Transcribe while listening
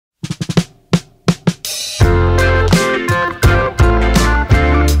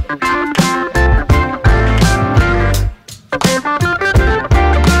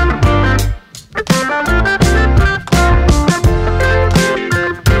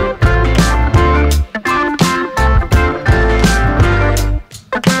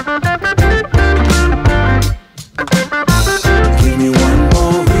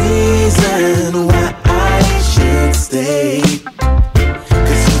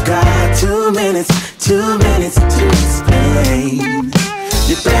2 minutes to explain.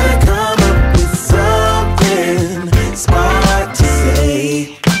 You better come up with something smart to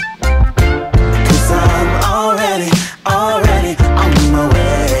say, 'cause I'm already on my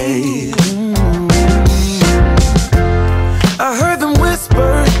way. I heard them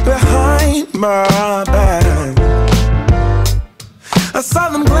whisper behind my back. I saw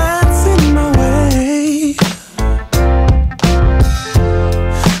them glancing my way.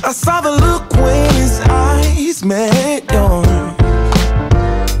 I saw the look when his eyes met yours.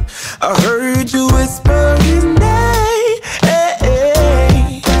 I heard you whisper his name.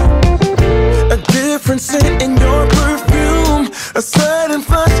 A different scent in your perfume, a sudden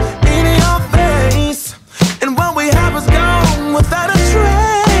flush in your face, and what we have is gone without a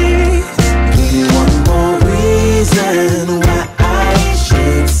trace. Give me one more reason why I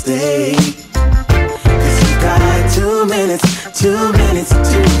should stay, 'cause you got 2 minutes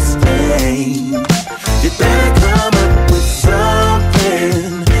to explain. You better come up with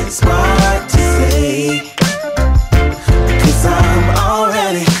something smart to say, 'cause I'm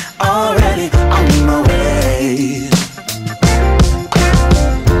already on my way.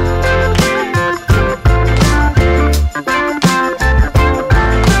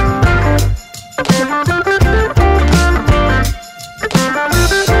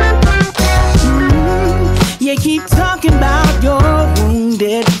 You keep talking about your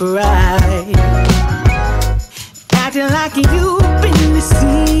wounded pride, acting like you've been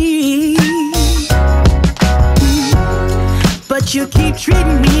deceived, but you keep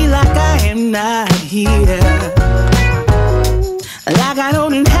treating me like I am not here, like I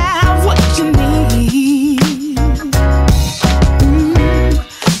don't have what you need.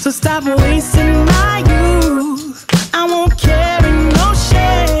 So stop wasting my youth. I won't carry no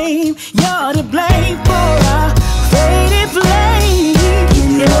shame. You're to blame for a faded flame. You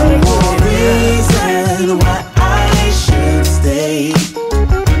know more reason why I should stay.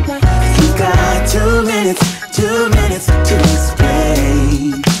 You got 2 minutes to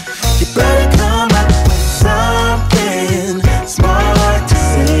explain. You better come up with something smart to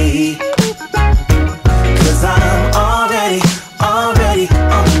say, 'cause I'm already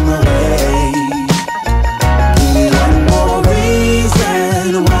on my way. Give me one more reason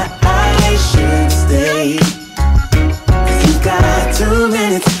why I should stay. You got 2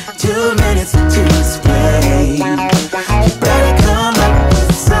 minutes to explain. You better come up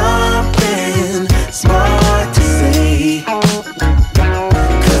with something smart to say,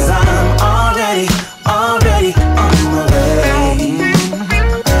 'cause I'm already on my way.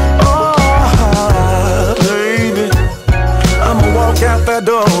 Oh, baby, I'ma walk out that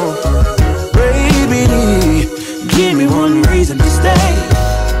door. Baby, give me one reason to stay,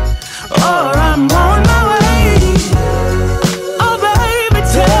 or I'm on my way. Oh, baby,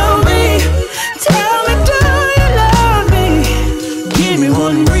 tell me, do you love me? Give me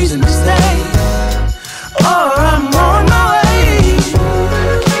one reason to stay, or I'm on my way.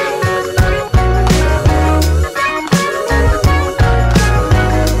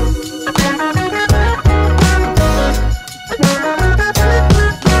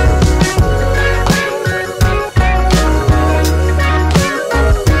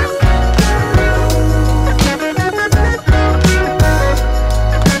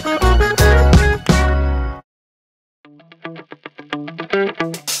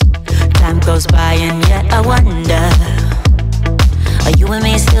 Time goes by and yet I wonder, are you and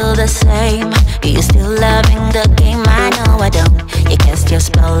me still the same? Are you still loving the game? I know I don't. You cast your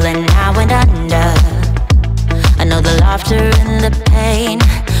spell and I went under. I know the laughter and the pain.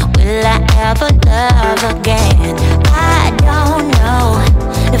 Will I ever love again? I don't know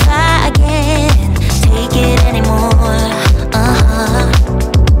if I can take it anymore.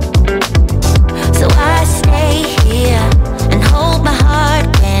 So I stay here and hold my heart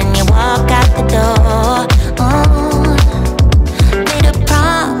when you walk out the door. Made a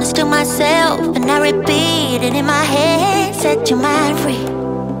promise to myself and I repeat it in my head. Set your mind free,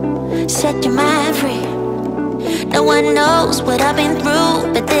 set your mind free. No one knows what I've been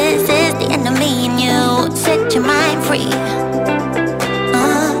through, but this is the end of me and you. Set your mind free.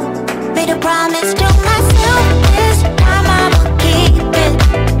 Made a promise to myself, this time I will keep it.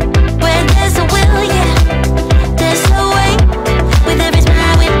 Where there's a will, yeah, there's a way. With every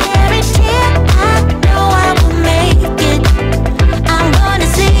smile, with every tear, I know I will make it. I'm gonna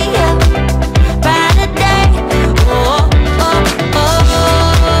see a brighter day. Oh, oh, oh,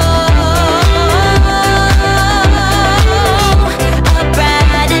 a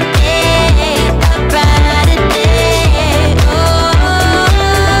brighter day, a brighter day. Oh.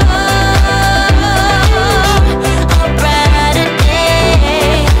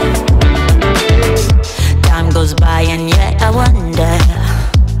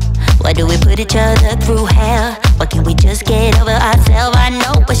 just get over ourselves. I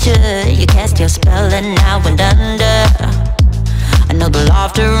know we should. You cast your spell and now we're under. I know the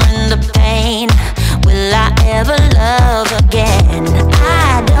laughter and the pain. Will I ever love again?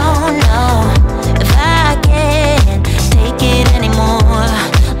 I don't know if I can take it anymore.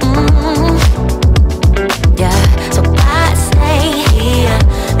 Yeah, so I stay here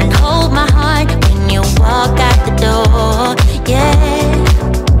and hold my heart when you walk out the door. Yeah,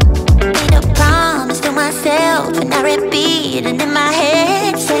 made a promise to myself and I repeat it in my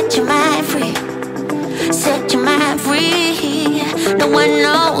head. Set your mind free, set your mind free. No one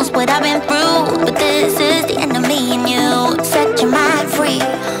knows what I've been through, but this is the end of me and you. Set your mind free.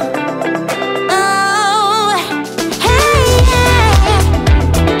 Oh, hey, yeah.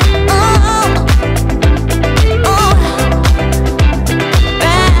 Oh, oh,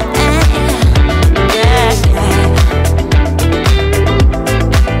 right, yeah, yeah.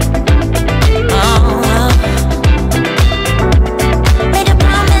 Oh, made a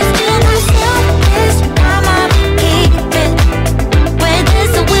promise to myself this time I'll keep it. Where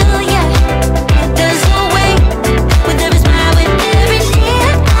there's a will, yeah, there's a way. With every smile, with every tear,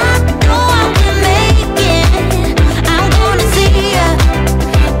 I know I will make it. I'm gonna see a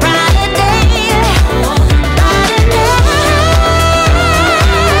brighter day, brighter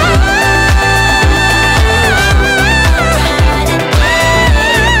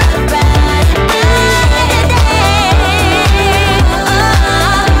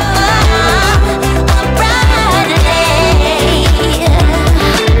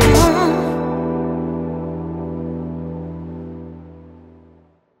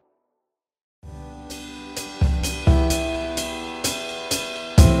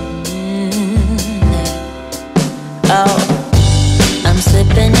Oh, I'm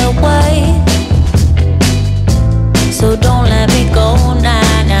slipping away, so don't let me go, nah,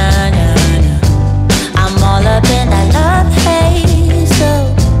 nah, nah, nah. I'm all up in that love haze, so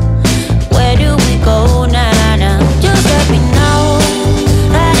where do we go, nah, nah? Just let me know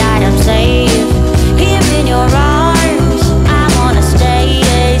that I am safe here in your arms. I wanna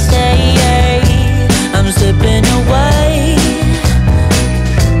stay, stay. I'm slipping away,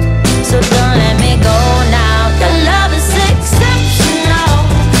 so don't let me go now. The love is exceptional.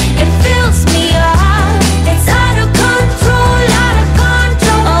 It feels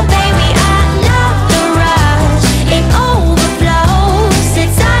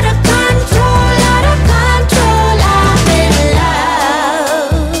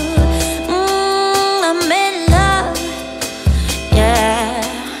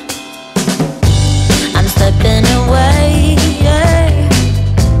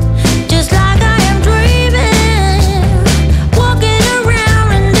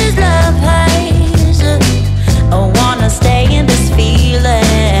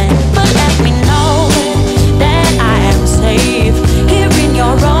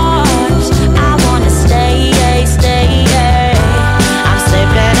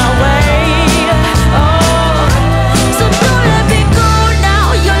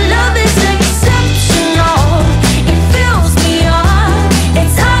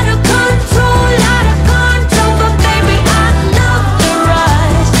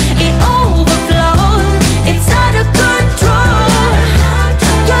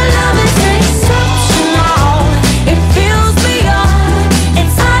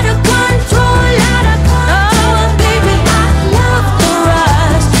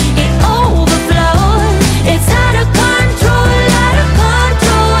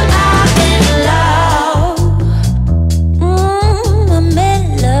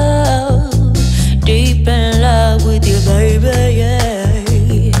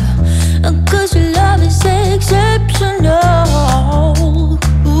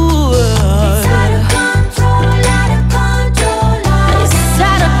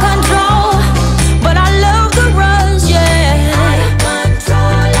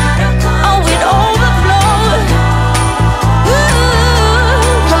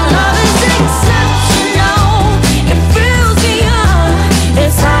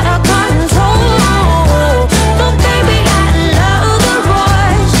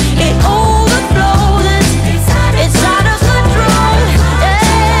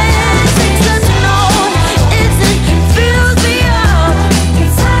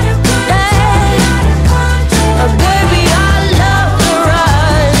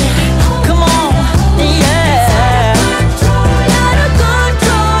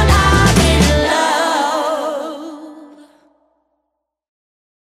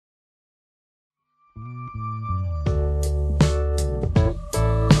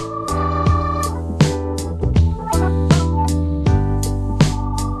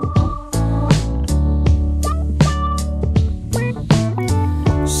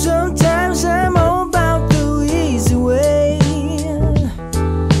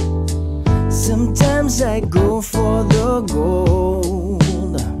Sometimes I go for the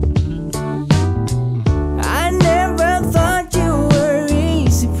gold. I never thought you were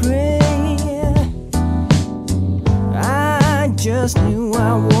easy prey. I just knew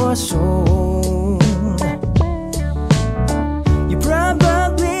I was sold. You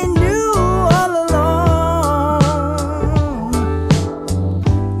probably knew all along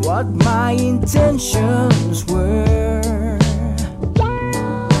what my intentions were.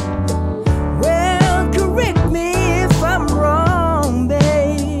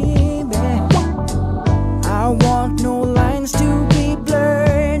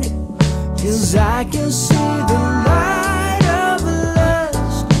 I can see the light of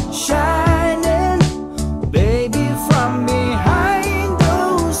lust shining, baby, from behind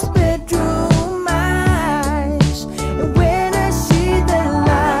those bedroom eyes. And when I see the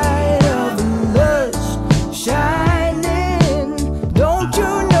light of lust shining, don't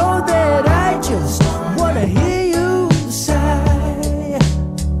you know that I just wanna hear you sigh?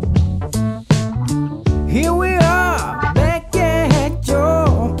 Here we are, back at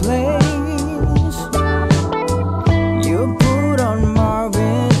your place.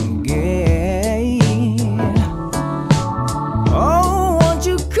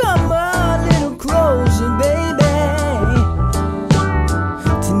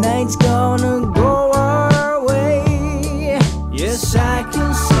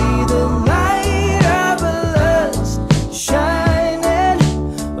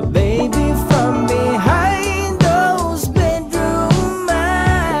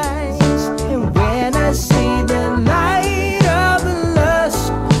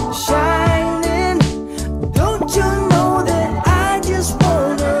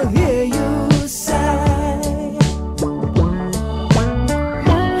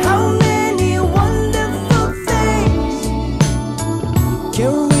 Can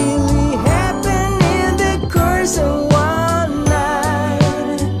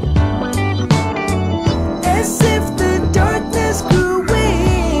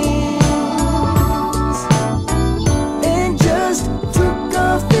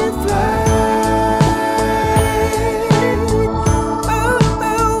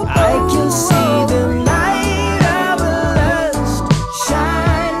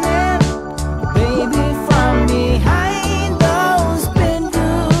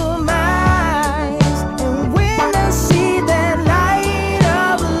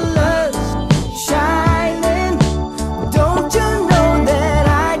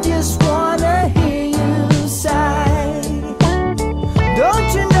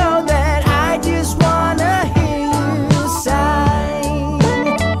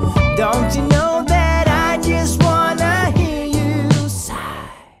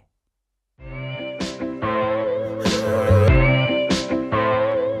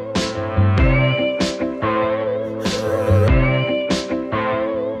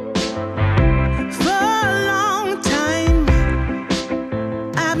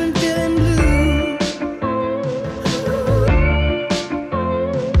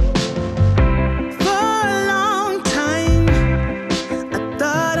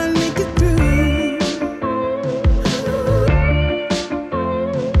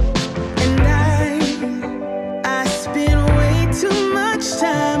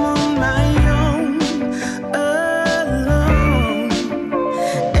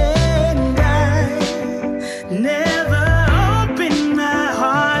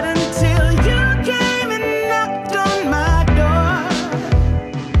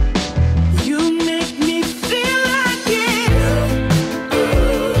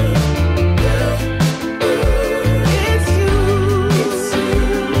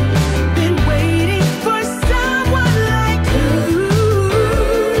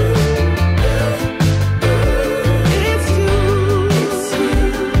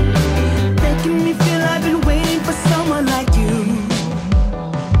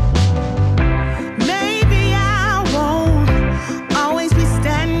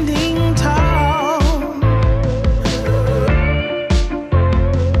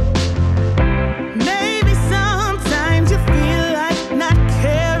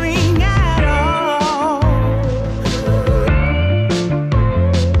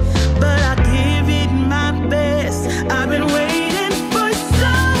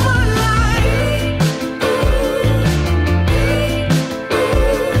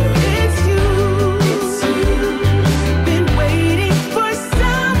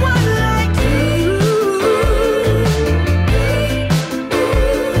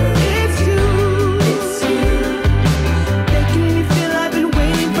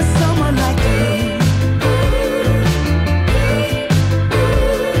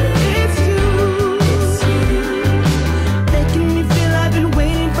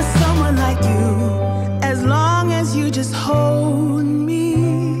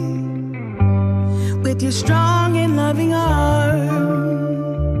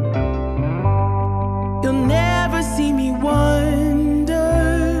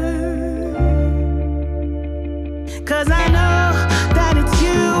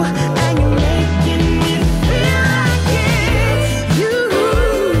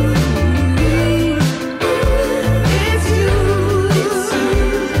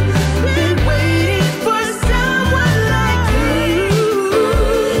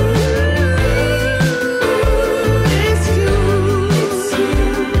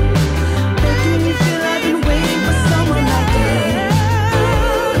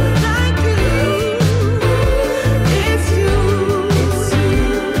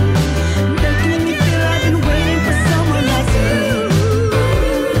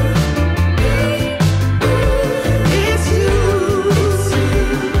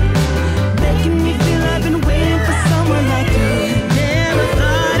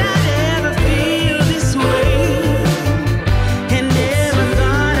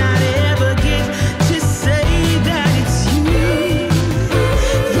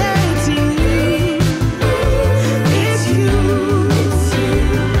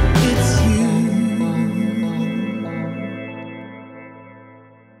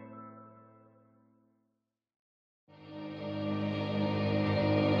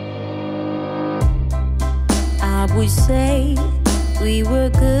would say we were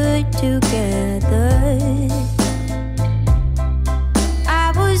good together.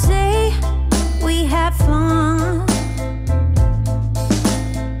 I would say we had fun,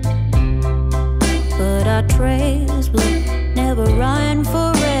 but our trails will never run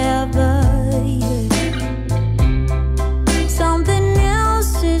forever. Something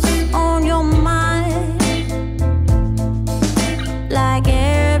else is on your mind, like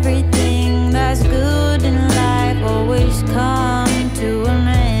everything that's good in life always comes to an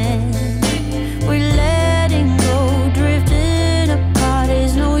end. We're letting go, drifting apart.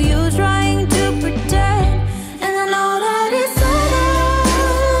 There's no use trying to pretend. And I know that it's over.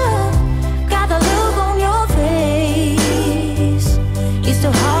 Got the look on your face. It's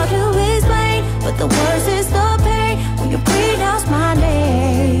so hard to explain, but the worst is the pain when you pronounce my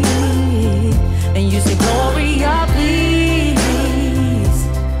name and you say, Gloria, please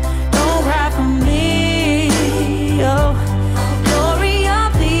don't cry for me. Oh, Gloria,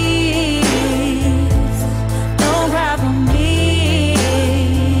 please don't cry for me.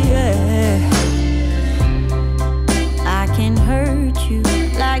 Yeah. I can hurt you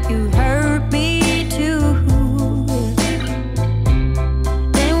like you hurt me too.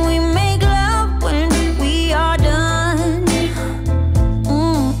 Then we make love when we are done.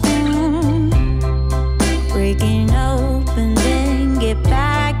 Breaking up and then get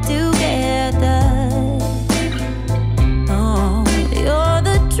back together. Oh, you're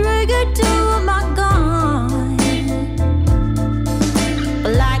the trigger to my gun.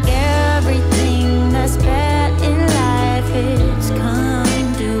 But like everything that's bad in life, it's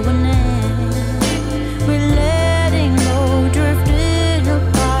come to an end. We're letting go, drifting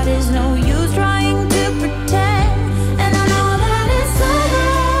apart. There's no use trying to pretend. And I know that it's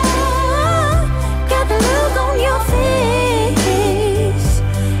over. Got the look on your face.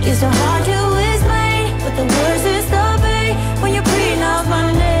 It's so hard to explain, but the worst is the pain when you pronounce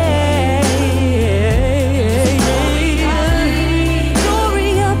my name.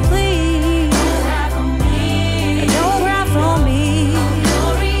 Gloria, please don't cry for me. Don't cry for me.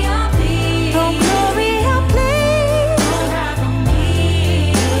 Gloria, please. Oh, Gloria, please don't cry for me.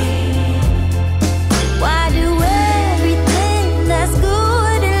 Why do everything that's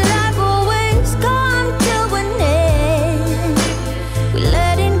good in life always come to an end? We're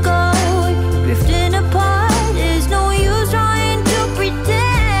letting go, drifting apart. There's no use trying to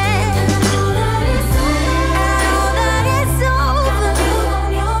pretend. And I know that it's over.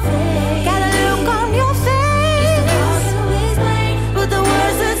 Got a look on your face. But the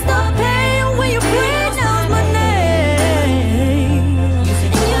worst is the pain when you pronounce my name. And you say,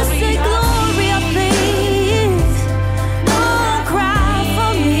 Gloria, please don't cry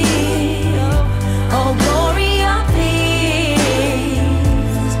for me. Oh, Gloria,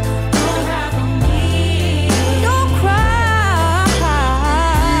 please don't cry for me. Don't cry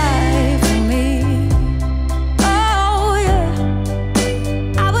for me. Oh, yeah.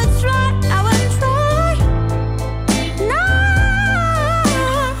 I would try not,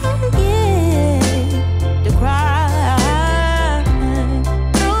 yeah, to cry.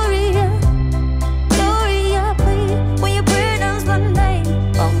 Gloria, Gloria, please, when you pronounce my name.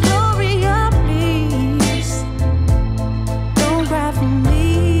 Oh, Gloria, please don't cry for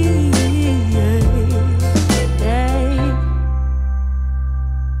me. Yeah.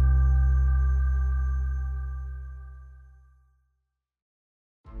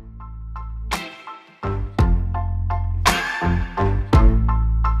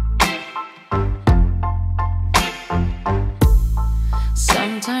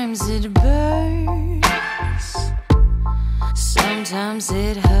 Sometimes it burns, sometimes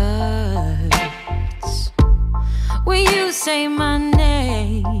it hurts when you say my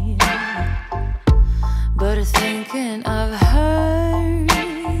name, but thinking of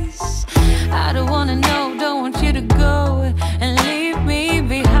hers, I don't wanna know, don't want you to go and leave me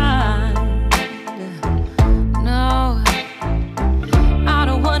behind. No, I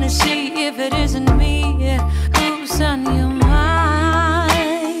don't wanna see if it isn't me who's on your mind.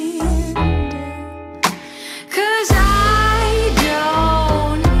 'Cause I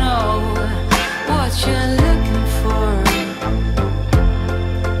don't know what you're looking for.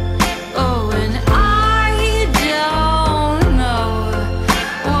 Oh, and I don't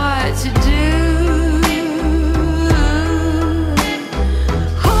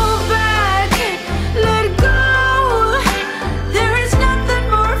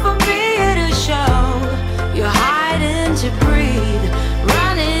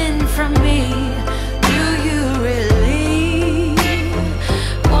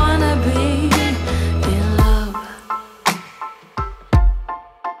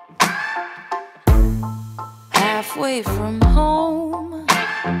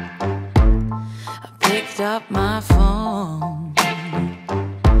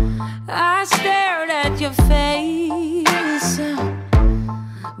your face,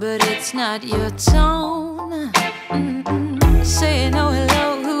 but it's not your tone. Saying oh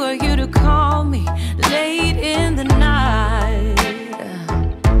hello, who are you to call me late in the night?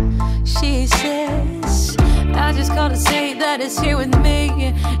 She says I just called to say that it's here with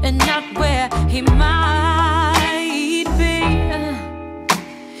me and not where he might be.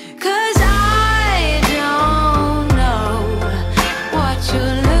 'Cause I don't know what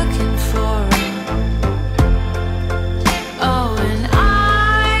you're looking for. Oh, and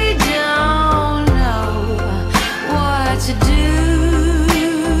I don't know what to do.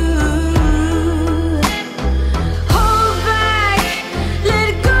 Hold back,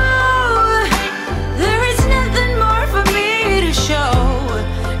 let go. There is nothing more for me to show.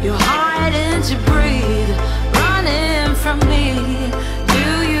 You're hiding to breathe, running from me. Do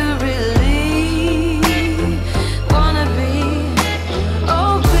you really wanna be?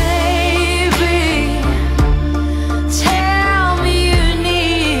 Oh baby, tell me you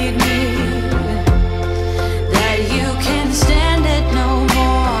need me, that you can stand it no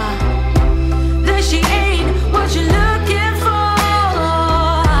more, that she ain't what you're looking for.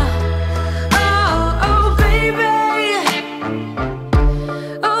 Oh, oh baby,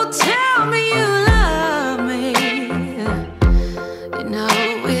 oh tell me you love me. You know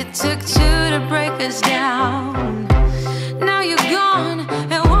it took two to break us down. Now you're gone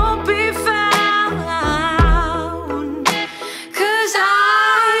and won't be found. 'Cause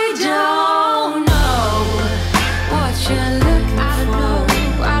I don't know what you're looking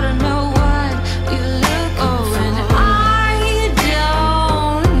for. I don't know what you're looking for. And I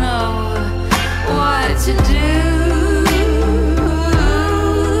don't know what to do.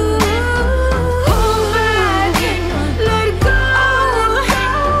 Hold back, let go.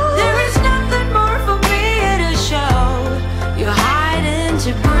 There is nothing more for me to show. You're hiding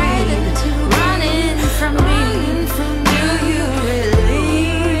to breathe, running from me. Do you really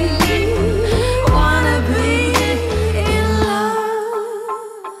wanna be in love?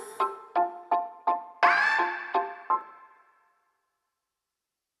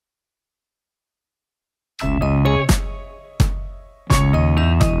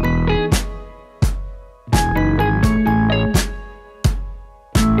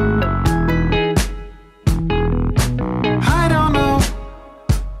 I don't know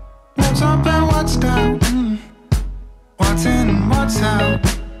what's up and what's down, what's in and what's out.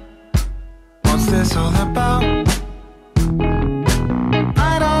 What's this all about?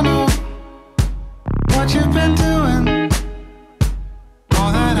 I don't know what you've been doing.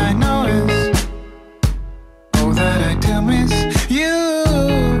 All that I know is, oh, that I do miss you.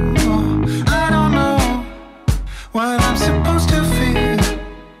 I don't know what I'm supposed to feel.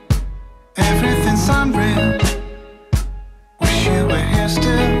 Everything's unreal. Wish you were here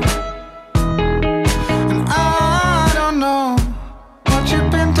still. And I don't know what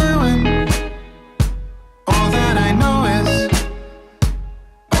you've been doing. All that I know is,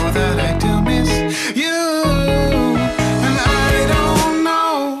 oh, that I do miss you. And I don't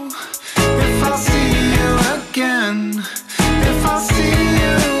know if I'll see you again. If I'll see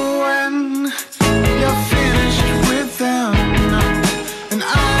you when you're finished with them. And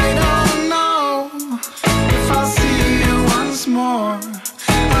I don't know if I'll see you once more.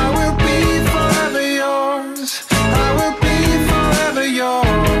 I will be forever yours. I will be forever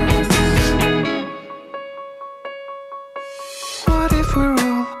yours. What if we're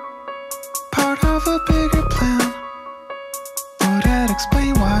all part of a bigger plan? Would that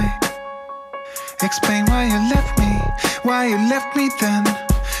explain why? Explain why you left me, why you left me then.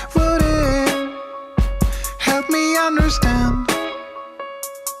 Would it help me understand?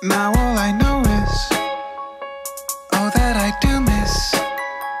 Now all I know is, oh, that I do miss,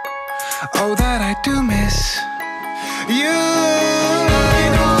 oh, that I do miss you. I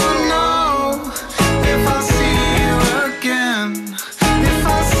don't know if I'll see you again. If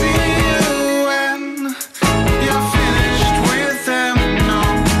I'll see you when you're finished with them. No,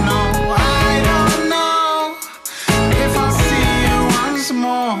 no, I don't know if I'll see you once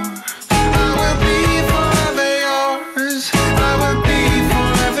more. I will be forever yours. I will be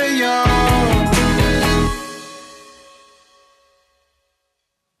forever yours.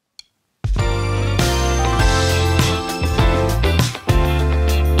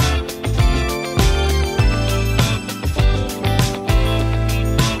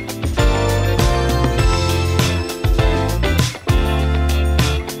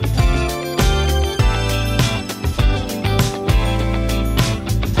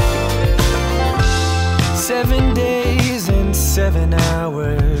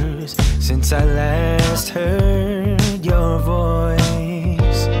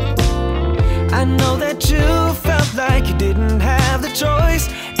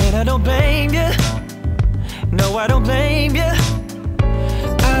 don't blame you. No, I don't blame you.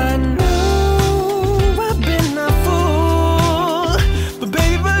 I know I've been a fool, but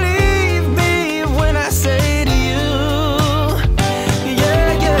baby, believe me when I say to you,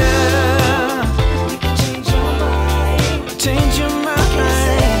 yeah, yeah. You can change your mind. Change your mind.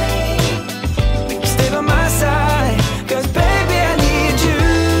 Stay by my side, 'cause baby, I need you.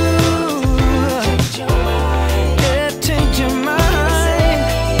 Change your mind. Yeah, change your mind.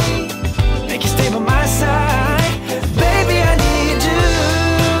 Make you stay by my side, 'cause baby, I need you.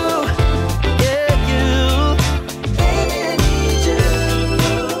 Yeah, you. Baby, I need you.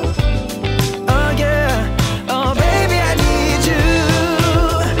 Oh yeah, oh baby, I need you.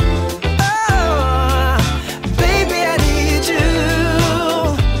 Oh, baby, I need you.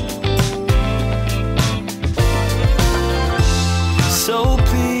 So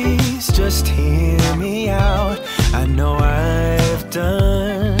please just hear me out. I know I've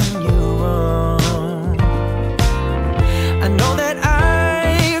done you wrong. I know that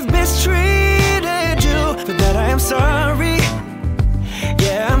I've mistreated you. For that I am sorry.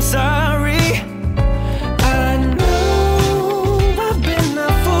 Yeah, I'm sorry. I know I've been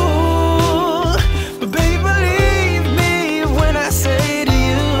a fool, but baby, believe me when I say to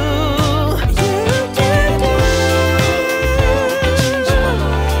you, yeah, yeah, yeah.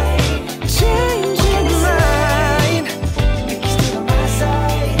 Change your mind. Make you stay by my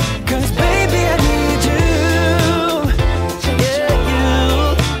side, 'cause baby, I need you. Yeah, you.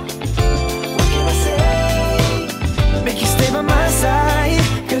 What can I say? Make you stay by my side,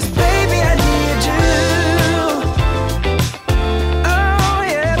 'cause baby,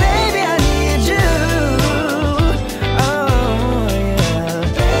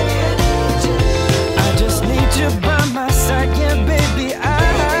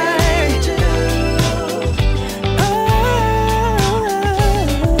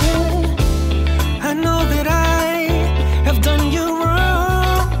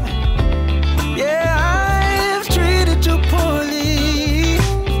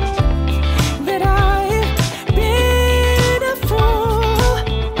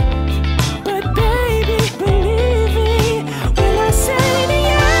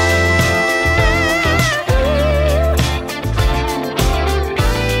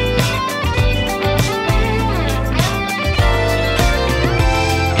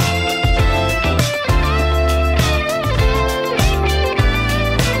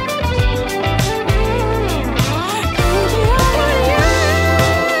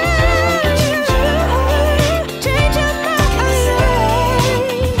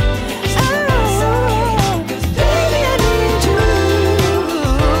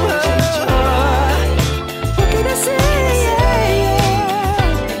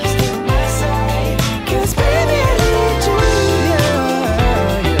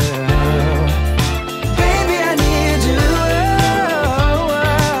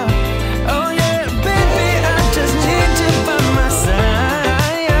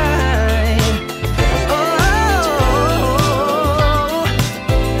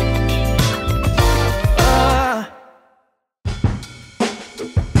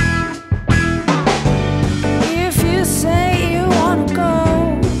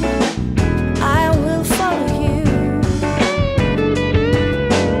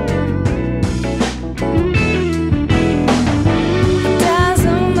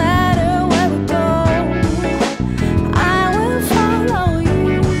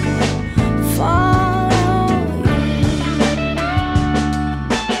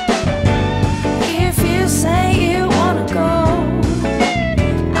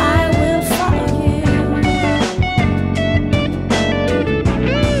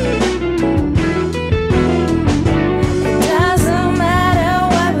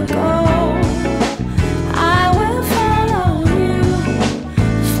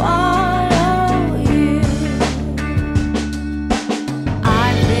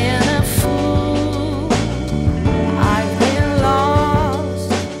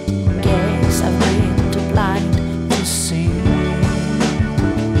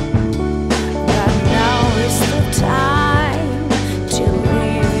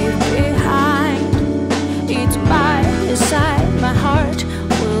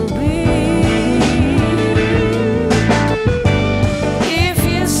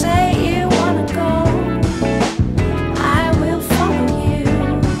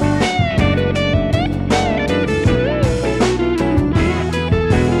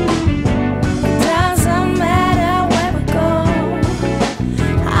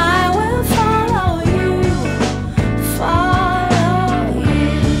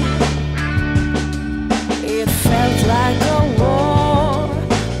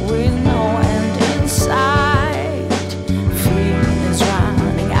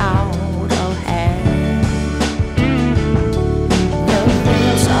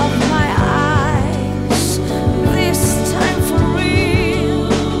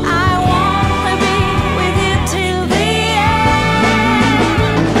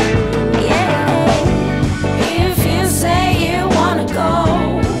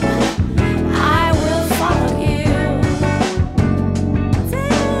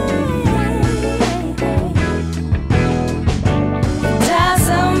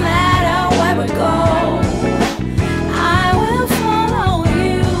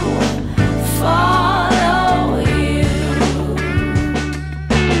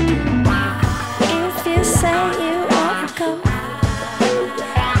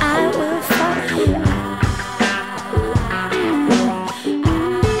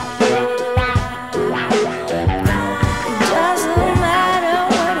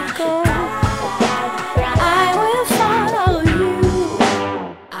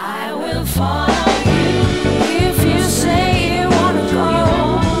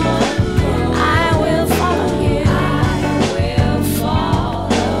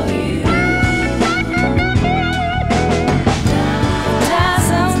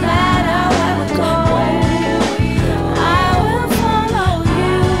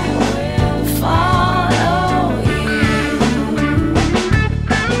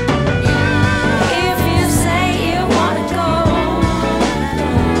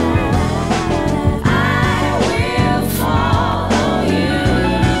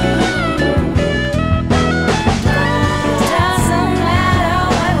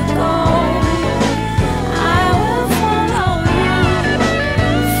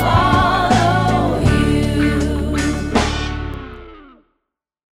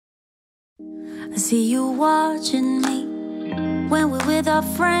 I see you watching me when we're with our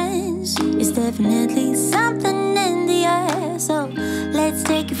friends. It's definitely something in the air. So let's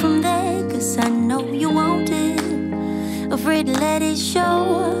take it from there, 'cause I know you want it. Afraid to let it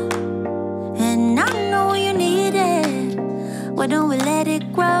show, and I know you need it. Why don't we let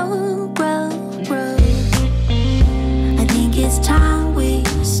it grow, grow, grow? I think it's time we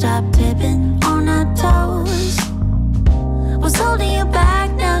stop tipping on our toes. What's holding you back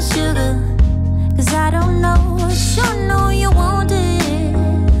now, sugar? 'Cause I don't know, sure know you want it.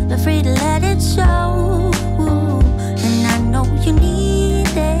 Afraid to let it show, and I know you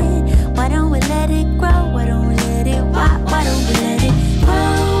need it. Why don't we let it grow? Why don't we let it, why don't we let it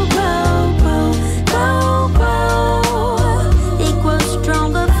grow, grow, grow, grow, grow? It grows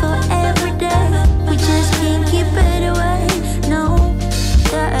stronger for every day. We just can't keep it away, no.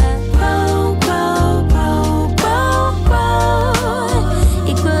 Grow, grow, grow, grow, grow.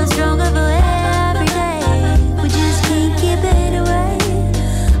 It grows stronger for every day. We just can't keep it away.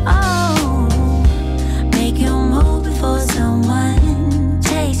 Oh, make you move before someone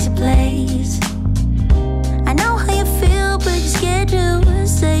takes your place. I know how you feel, but you're scared to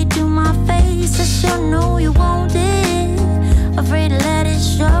say to my face. I sure know you want it. Afraid to let it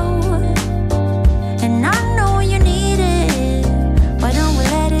show, and I know you need it. Why don't we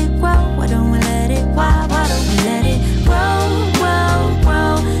let it grow? Why don't we let it? Why don't we let it grow, grow,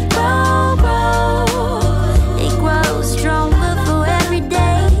 grow, grow, grow? It grows stronger for every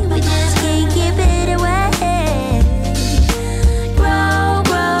day. We just can't keep it away. Grow,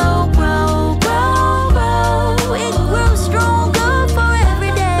 grow, grow, grow, grow. It grows stronger for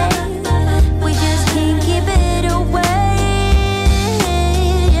every day. We just can't keep it away.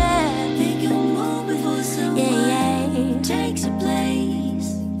 Yeah. Make you move before someone takes your place.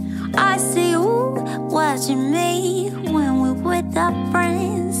 I see you watching me when we're with our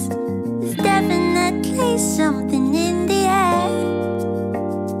friends. There's definitely something in the air.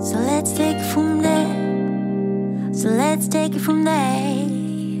 So let's take it from there. So let's take it from there.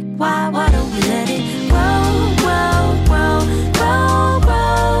 Why don't we let it grow, grow, grow, grow,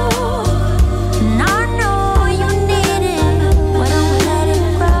 grow? And I know you need it. Why don't we let it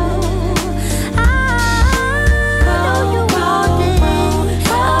grow? I know you want it.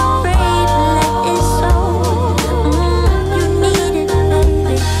 Afraid to let it show. You need it,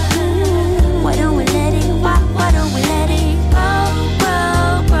 baby. Why don't we let it? Why don't we let it grow,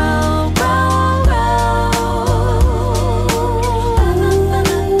 grow, grow, grow, grow?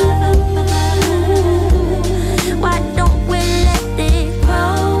 Why don't we let it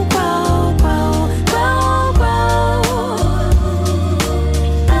grow, grow, grow, grow, grow?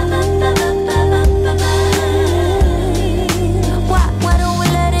 Why don't we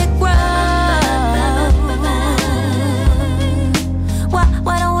let it grow? Why don't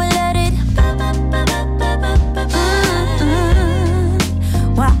we let it?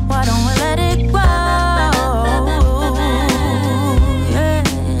 Why don't we let it grow? Yeah,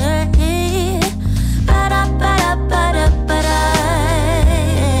 yeah, yeah. Ba-da, ba-da, ba-da, ba-da.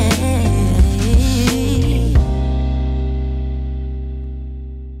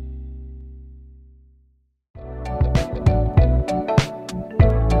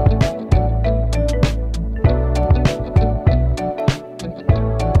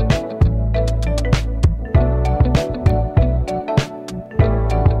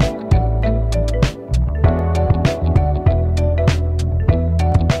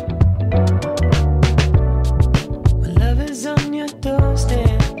 My love is on your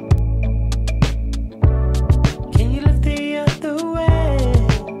doorstep. Can you look the other way?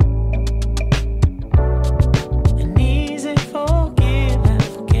 An easy forgive and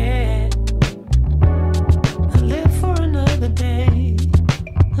forget. I live for another day.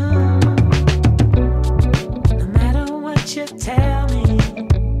 No matter what you tell me,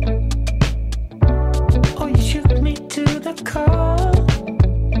 or you shook me to the core.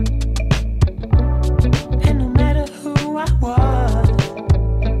 And no matter who I was,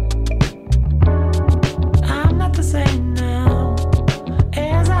 I'm not the same now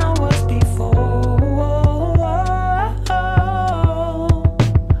as I was before.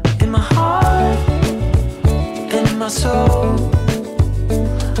 In my heart and in my soul,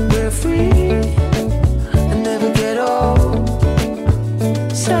 we're free and never get old.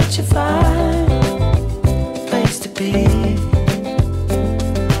 Such a fine place to be.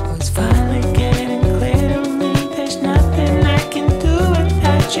 It's finally getting clear to me. There's nothing I can do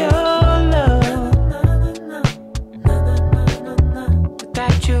without your love.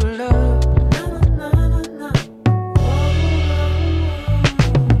 Without your love.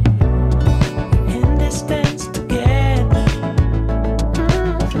 In this dance together.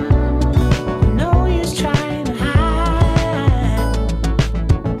 No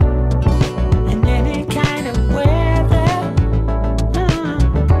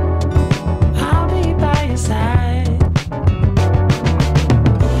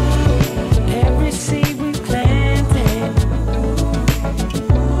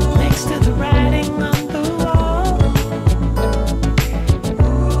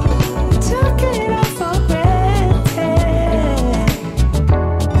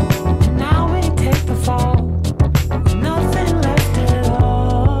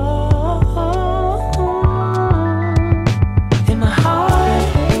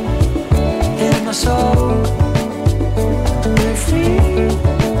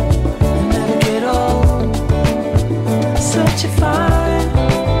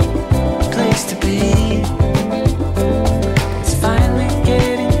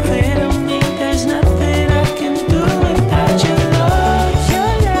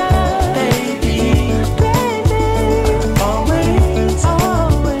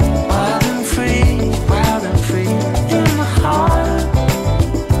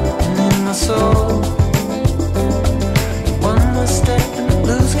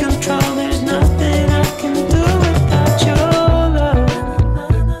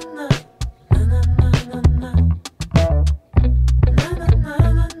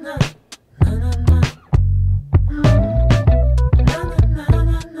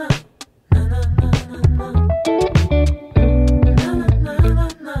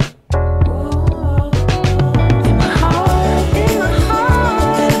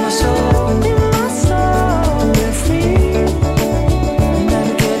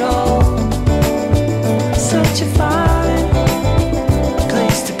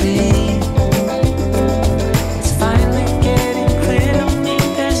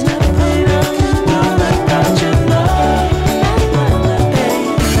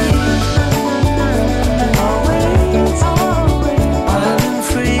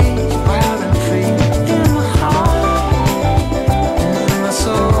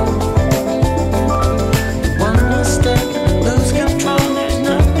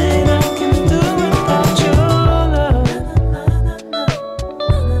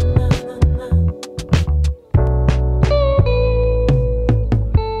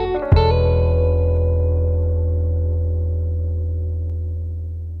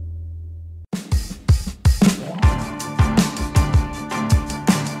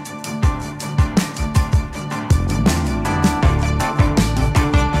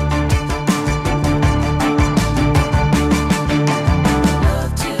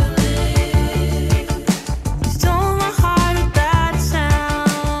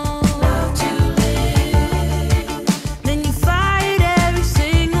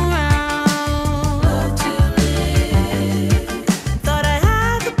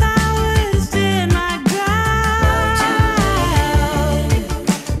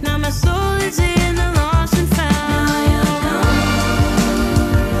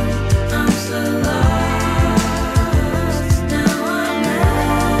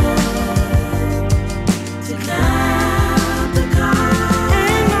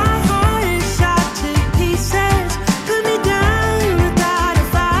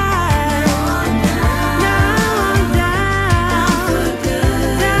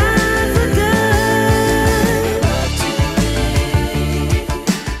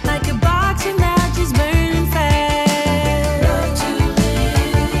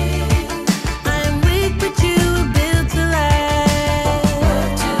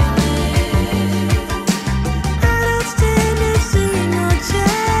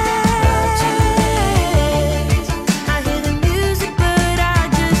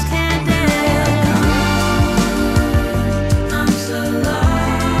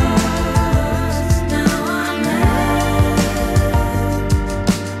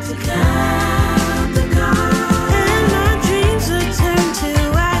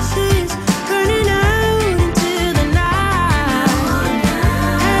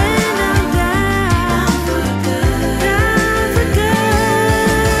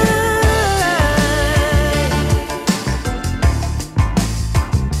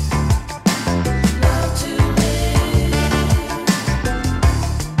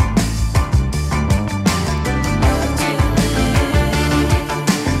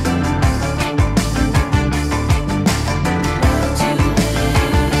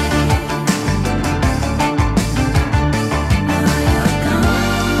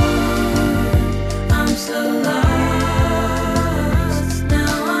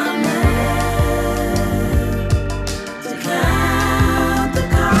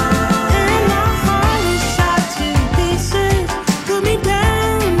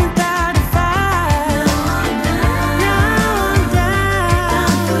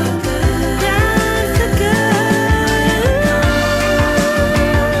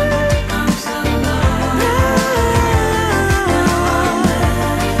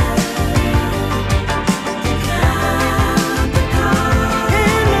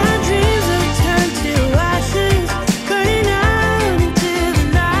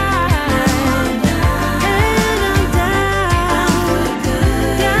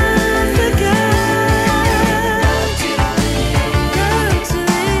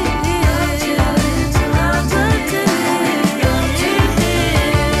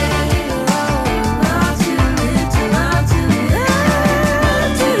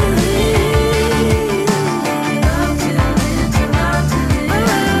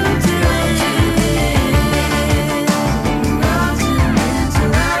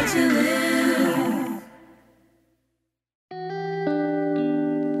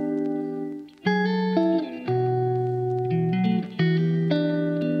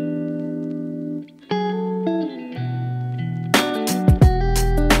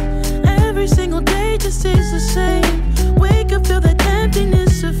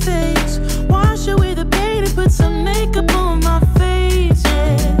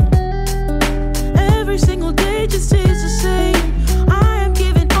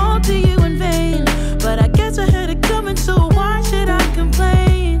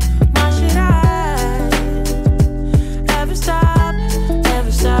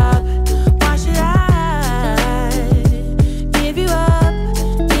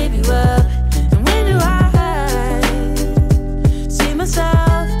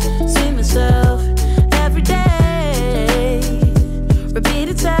myself every day. Repeat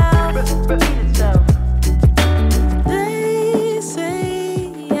itself. They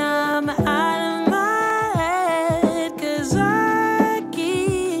say I'm out of my head, 'cause I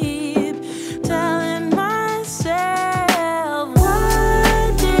keep telling myself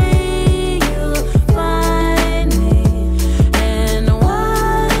one day you'll find me, and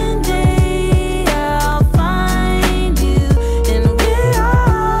one day I'll find you, and we're all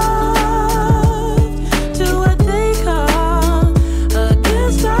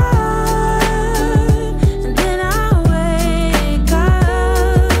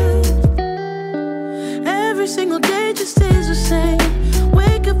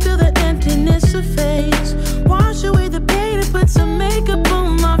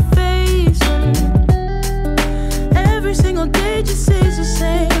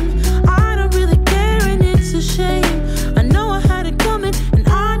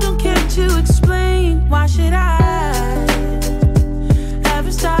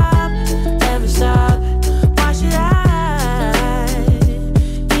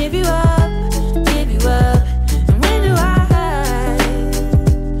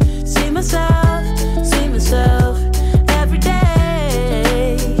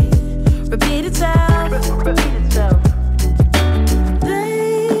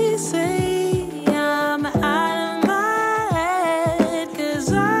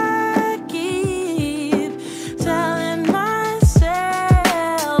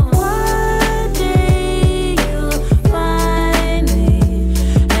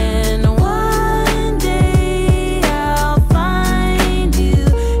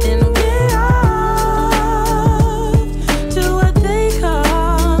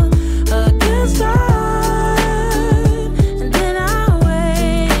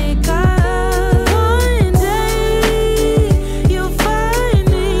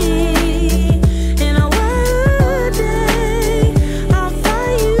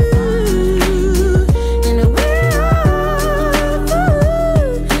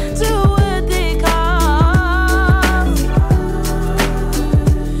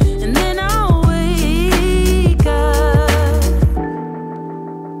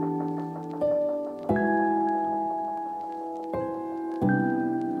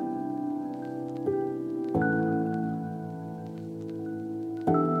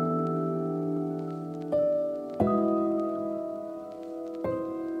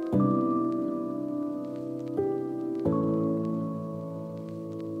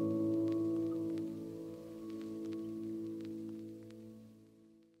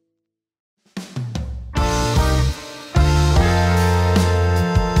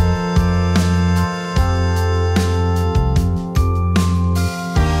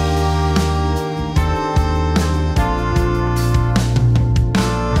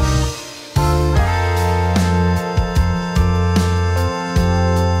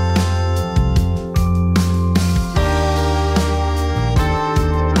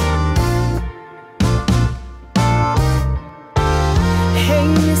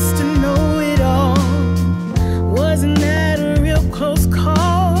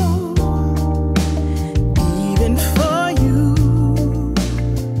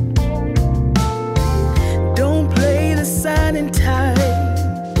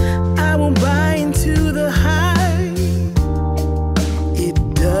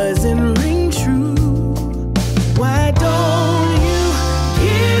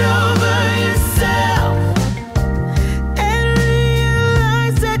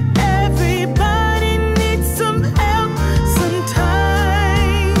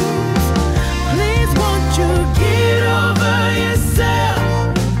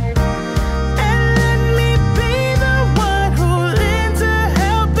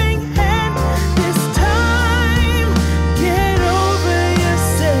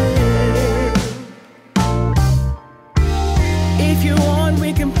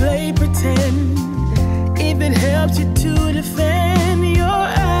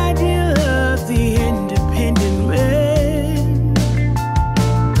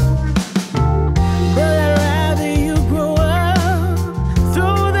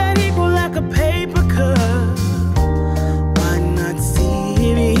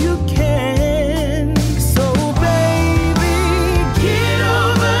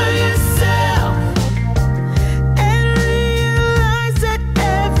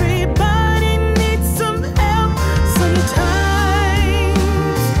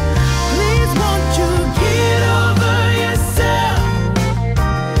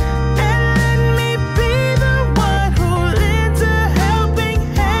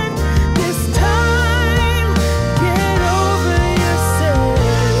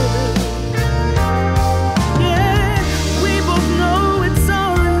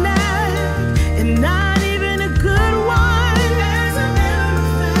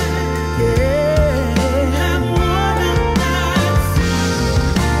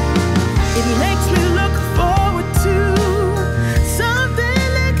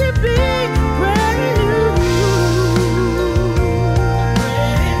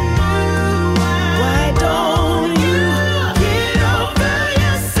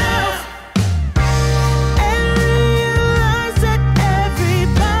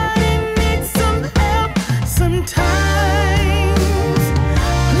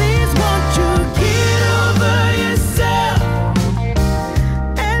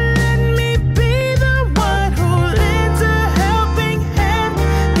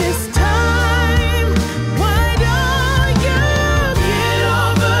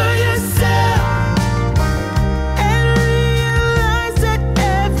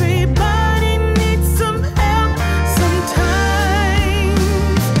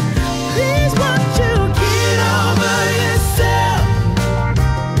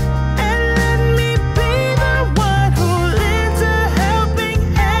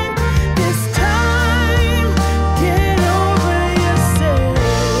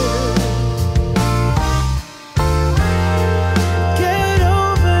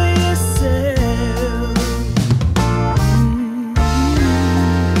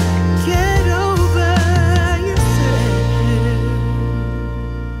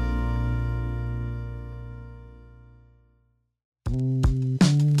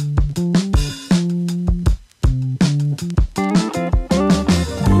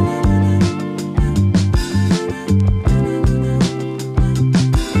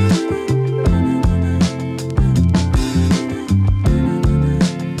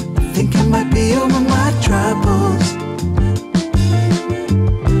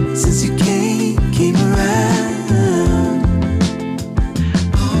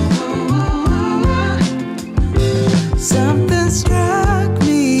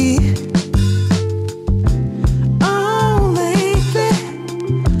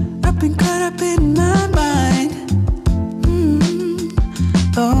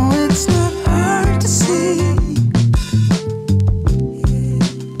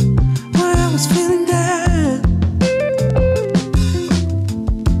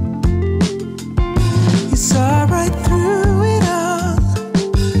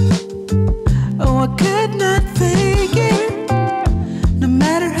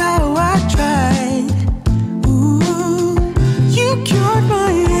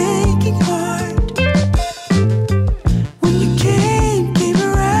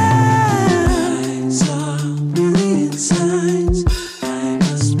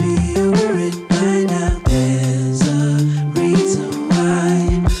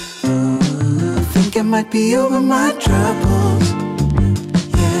might be over my troubles.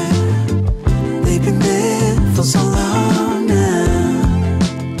 Yeah, they've been there for so long now.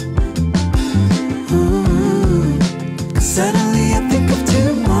 Ooh, 'cause suddenly I think of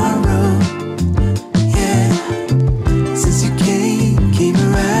tomorrow. Yeah, since you came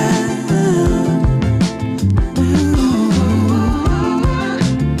around. Ooh,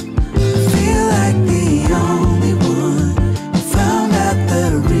 I feel like the only one who found out the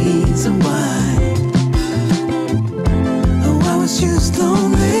reason why. Oh, I was just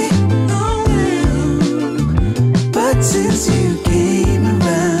lonely, but since you came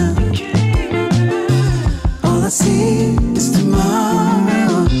around, all I see is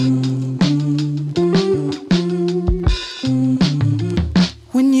tomorrow.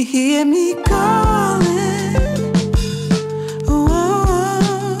 When you hear me calling,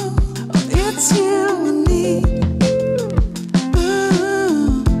 oh, it's you and me.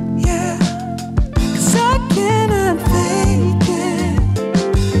 Ooh, yeah, 'cause I cannot fake it.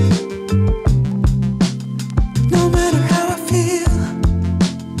 No matter how I feel,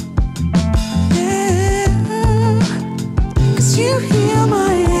 yeah, 'cause you heal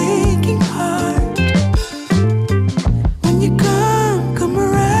my aching heart. When you come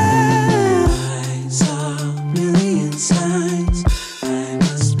around, I saw a million signs. I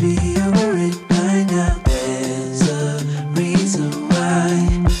must be over it by now. There's a reason why.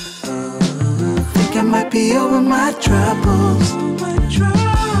 Oh, I think I might be over my troubles.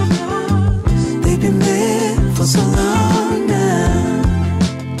 They've been there for so long now.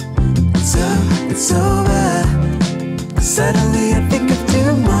 It's over. 'Cause suddenly I think of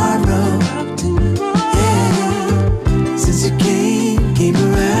tomorrow. Yeah, since you came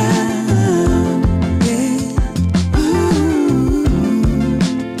around. Yeah, ooh,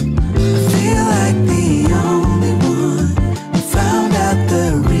 I feel like the only one who found out the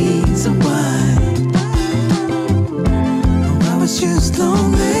reason why. Oh, I was just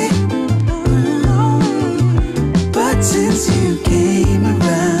lonely, but since you came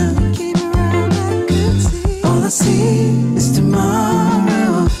around, all I see is tomorrow.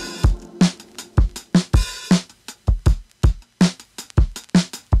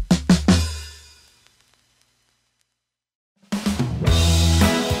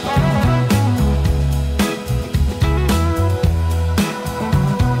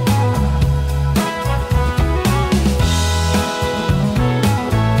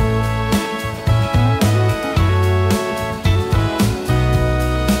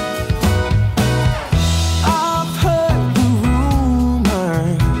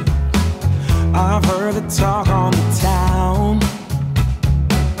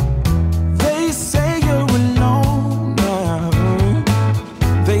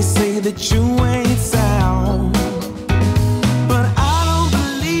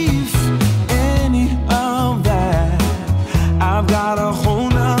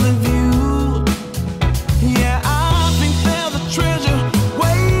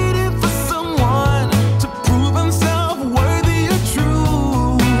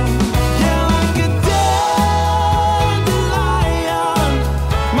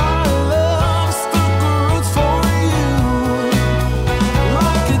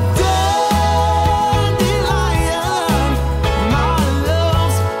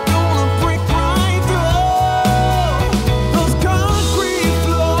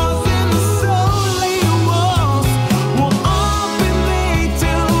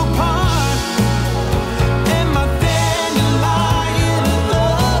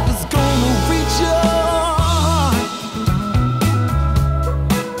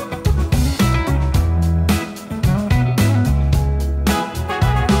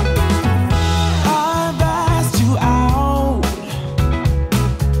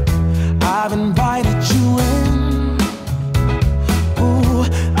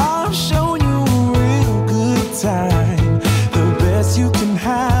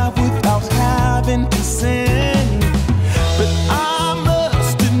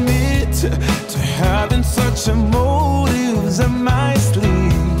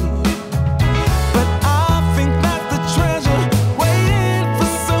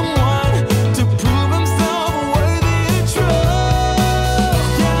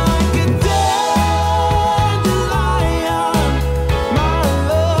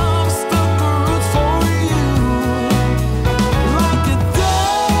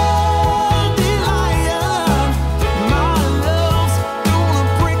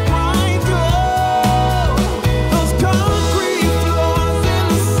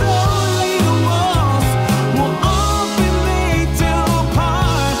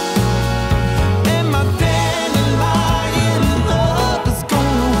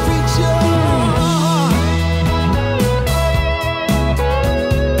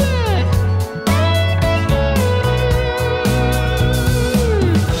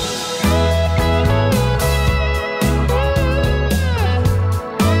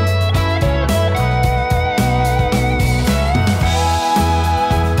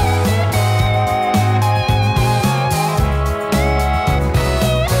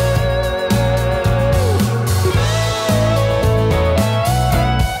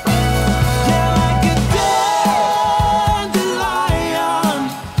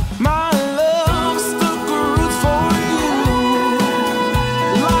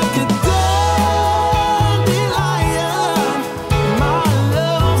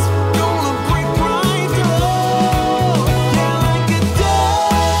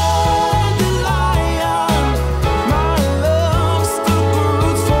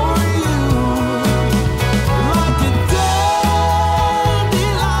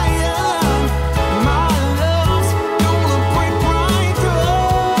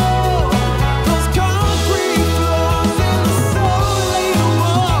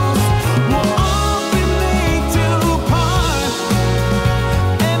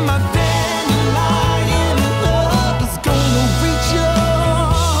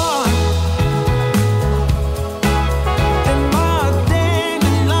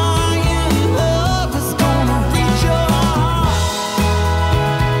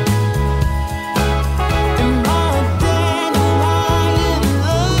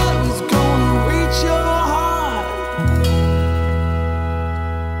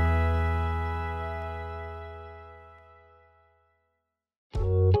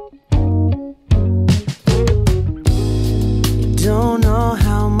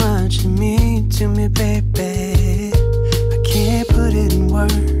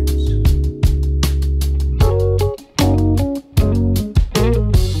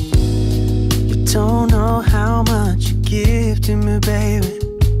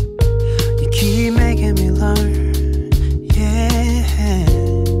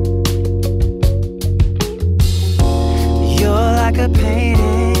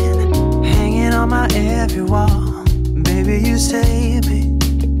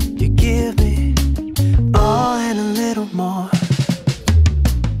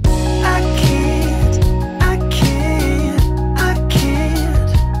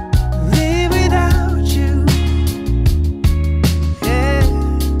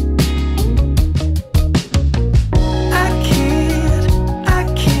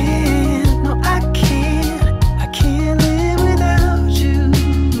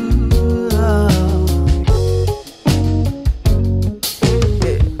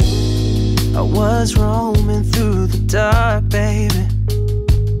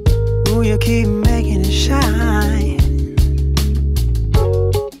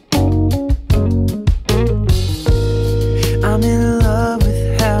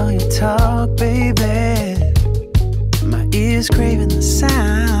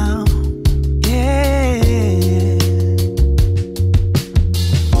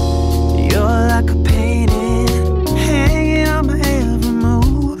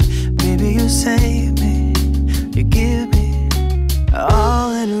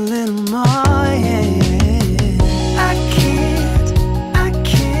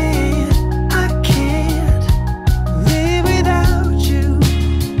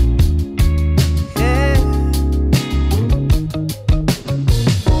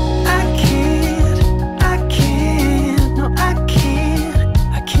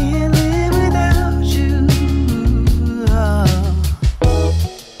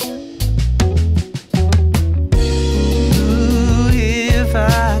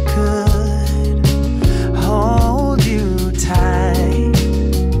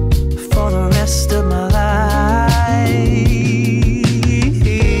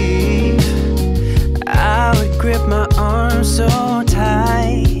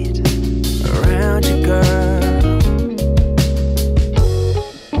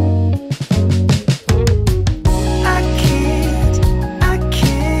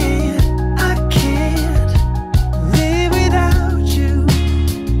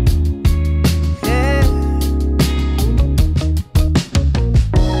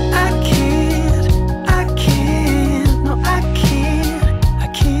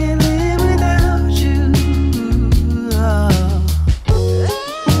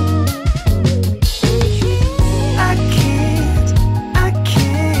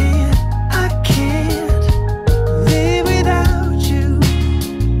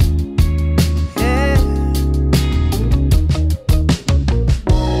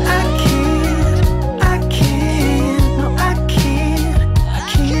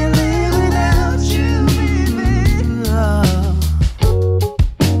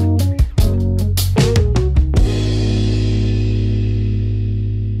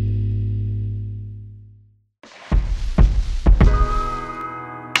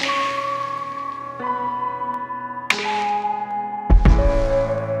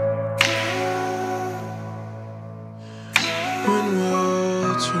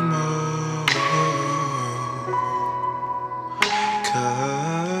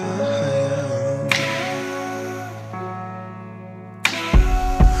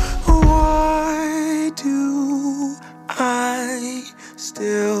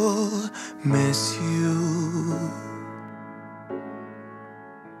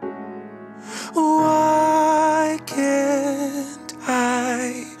 Why can't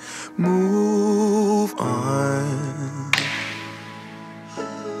I move on?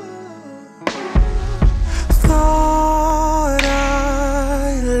 Thought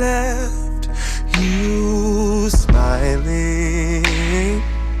I left you smiling.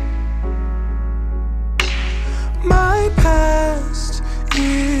 My past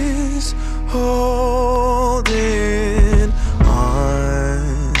is holding on.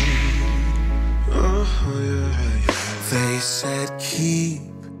 They said keep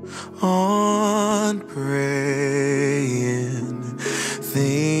on praying,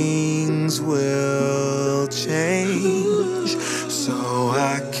 things will change. So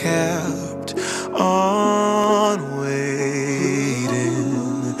I kept on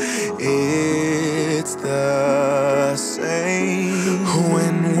waiting. It's the same.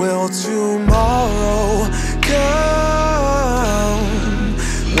 When will tomorrow come?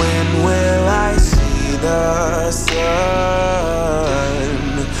 When will I see the sun?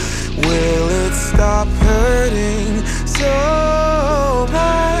 Will it stop hurting so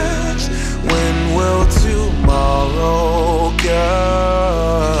much? When will tomorrow come?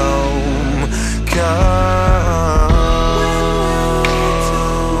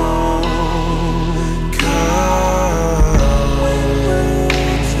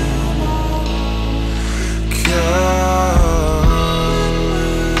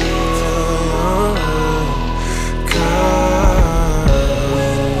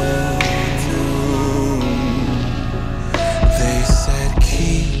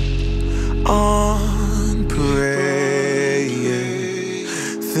 On praying,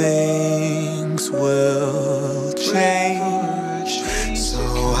 things will change. So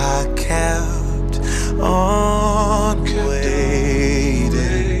I kept on waiting.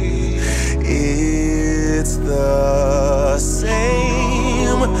 It's the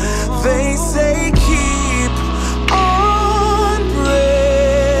same. They say keep on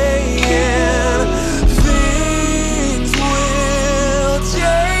praying, things will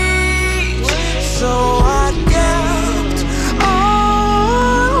change. So I kept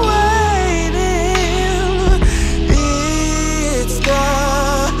on waiting. It's the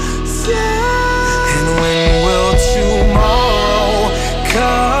same. And when will tomorrow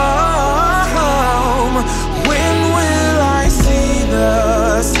come? When will I see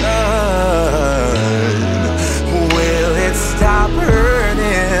the sun? Will it stop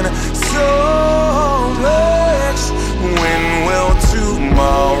hurting so much? When will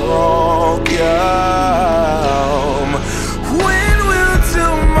tomorrow come? When will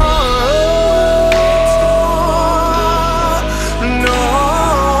tomorrow? No.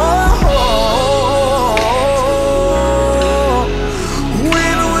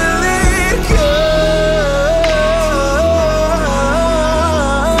 When will it come?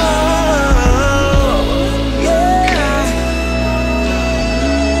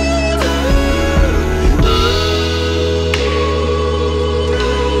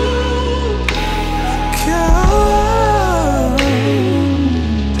 Yeah.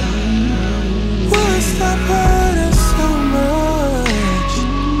 Will it stop hurting so much?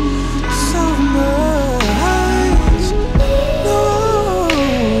 So much? No.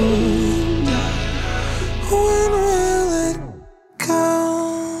 When will it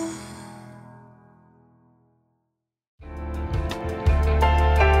come?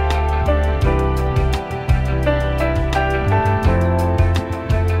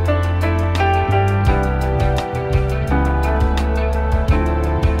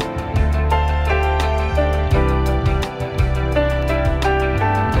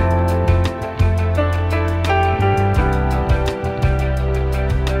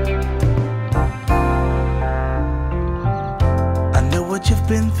 I know what you've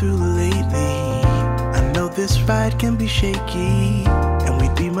been through lately. I know this ride can be shaky, and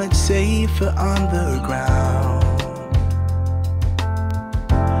we'd be much safer on the ground.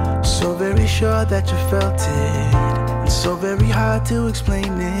 So very sure that you felt it, and so very hard to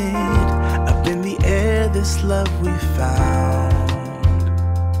explain it. Up in the air, this love we found.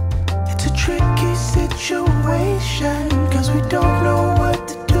 It's a tricky situation, cause we don't know what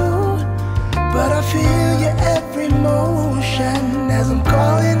to do. But I feel your every motion as I'm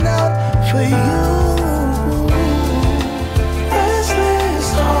calling out for you.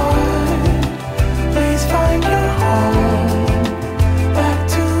 Restless heart, please find your home. Back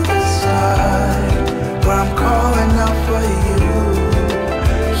to the side, where I'm calling out for you.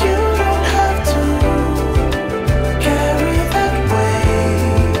 You don't have to carry that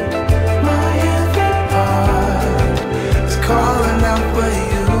weight. My every part is calling out for you.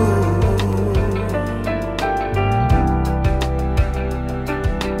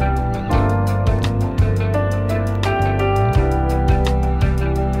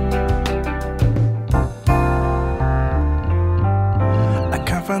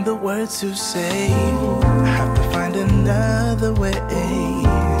 to say. I have to find another way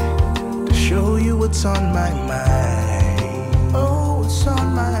to show you what's on my mind. Oh, what's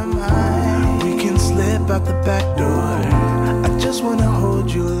on my mind. We can slip out the back door. I just wanna hold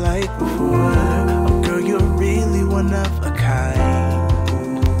you like before. Oh girl, you're really one of a kind.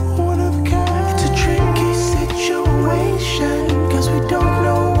 One of a kind. It's a tricky situation, cause we don't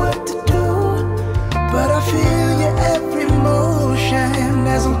know what to do. But I feel your every motion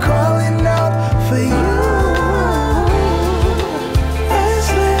as I'm calling out for you.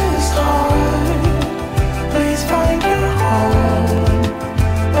 Restless heart, please find your home.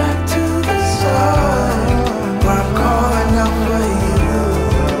 Back to the sun, where I'm calling out for you.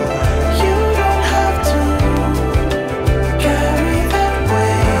 You don't have to carry that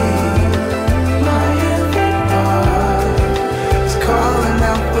weight. My every part is calling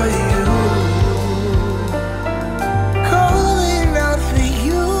out for you. Calling out for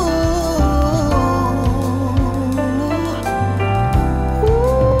you.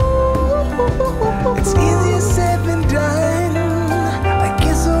 It's easier said than done. I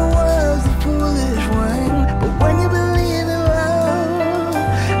guess I was the foolish one. But when you believe in love,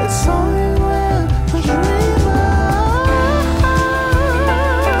 it's all you ever dream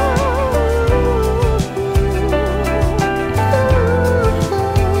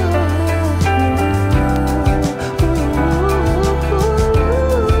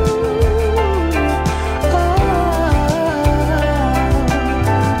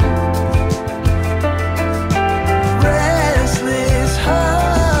Restless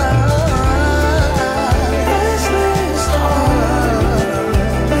heart,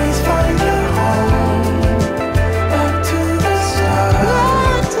 please find your home. Back to the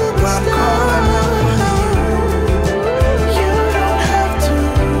start, where I'm calling out for you. You don't have to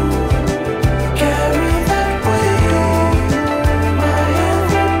carry that weight. My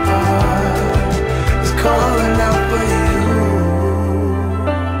every part is calling out for you.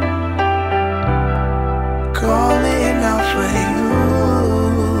 Calling out for you.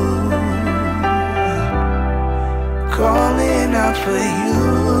 Calling out for you.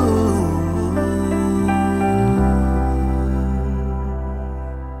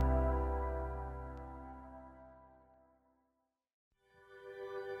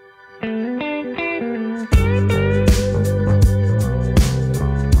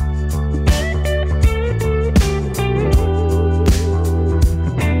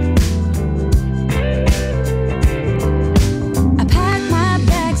 I packed my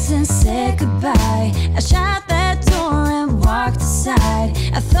bags and said goodbye. I shut that door and walked aside.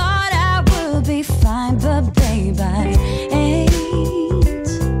 I thought I would be fine, but babe, I ain't.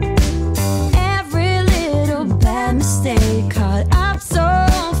 Every little bad mistake caught up so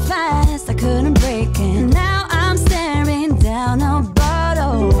fast I couldn't break it. Now I'm staring down a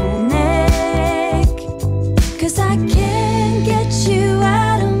bottleneck, 'cause I can't get you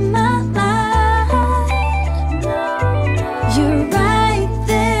out of my mind. You're right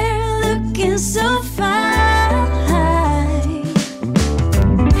there looking so fine.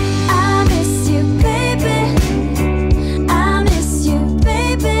 I miss you, baby. I miss you,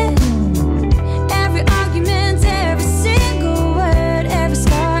 baby. Every argument, every single word, every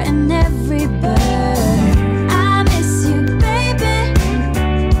scar and every bird. I miss you, baby.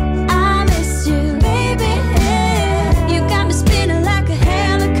 I miss you, baby. You got me spinning like a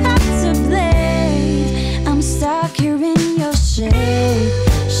helicopter blade. I'm stuck here in your shade,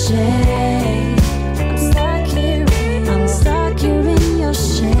 shade. I'm stuck here in your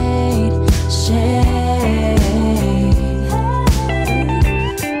shade, shade.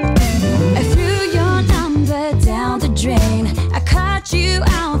 I threw your number down the drain. I cut you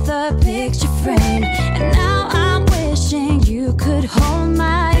out the picture frame, and now I'm wishing you could hold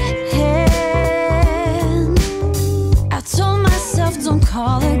my hand. I told myself don't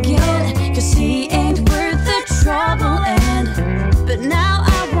call again, 'cause he ain't worth the trouble, and but now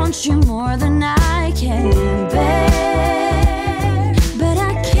I want you more than I can bear. But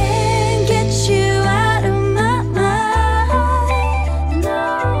I can't get you out of my mind.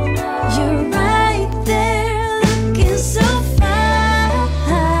 You're right there looking so fine.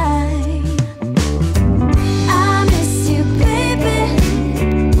 I miss you, baby.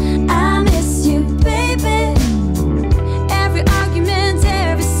 I miss you, baby. Every argument,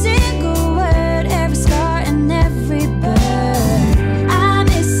 every single word, every scar and every bird. I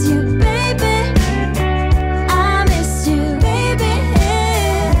miss you, baby. I miss you, baby.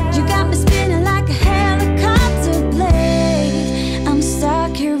 You got me spinning like a helicopter blade. I'm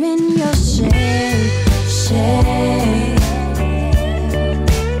stuck here in your shade, shade.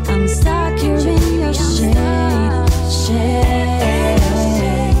 I'm stuck here in your shade, shade.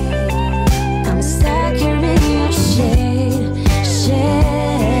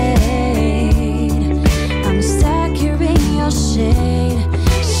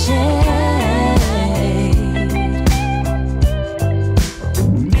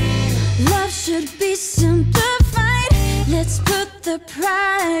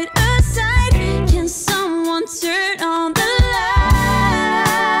 pride aside. Can someone turn on the light?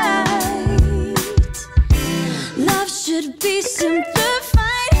 Love should be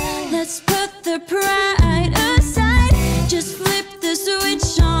simplified. Let's put the pride aside. Just flip the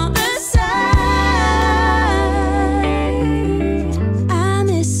switch on the side. I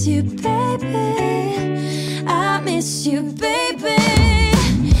miss you, baby. I miss you, baby.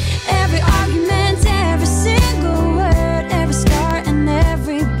 Every argument, every single word, every scar and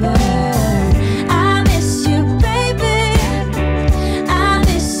every burn. I miss you, baby. I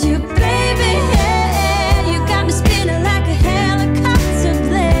miss you, baby. Yeah, you got me spinning like a helicopter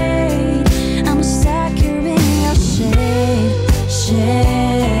blade. I'm stuck here in your shade,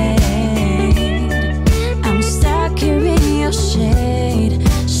 shade. I'm stuck here in your shade,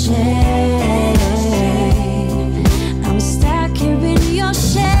 shade. I'm stuck here in your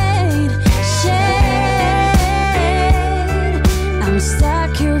shade, shade. I'm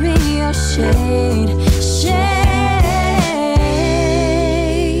stuck here in your shade, shade.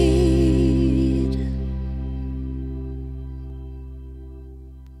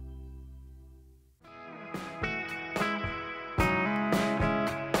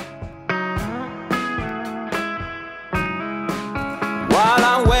 While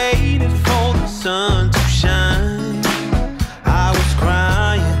I waited for the sun to shine, I was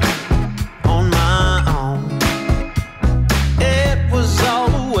crying on my own. It was all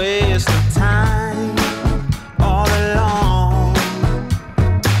a waste of time,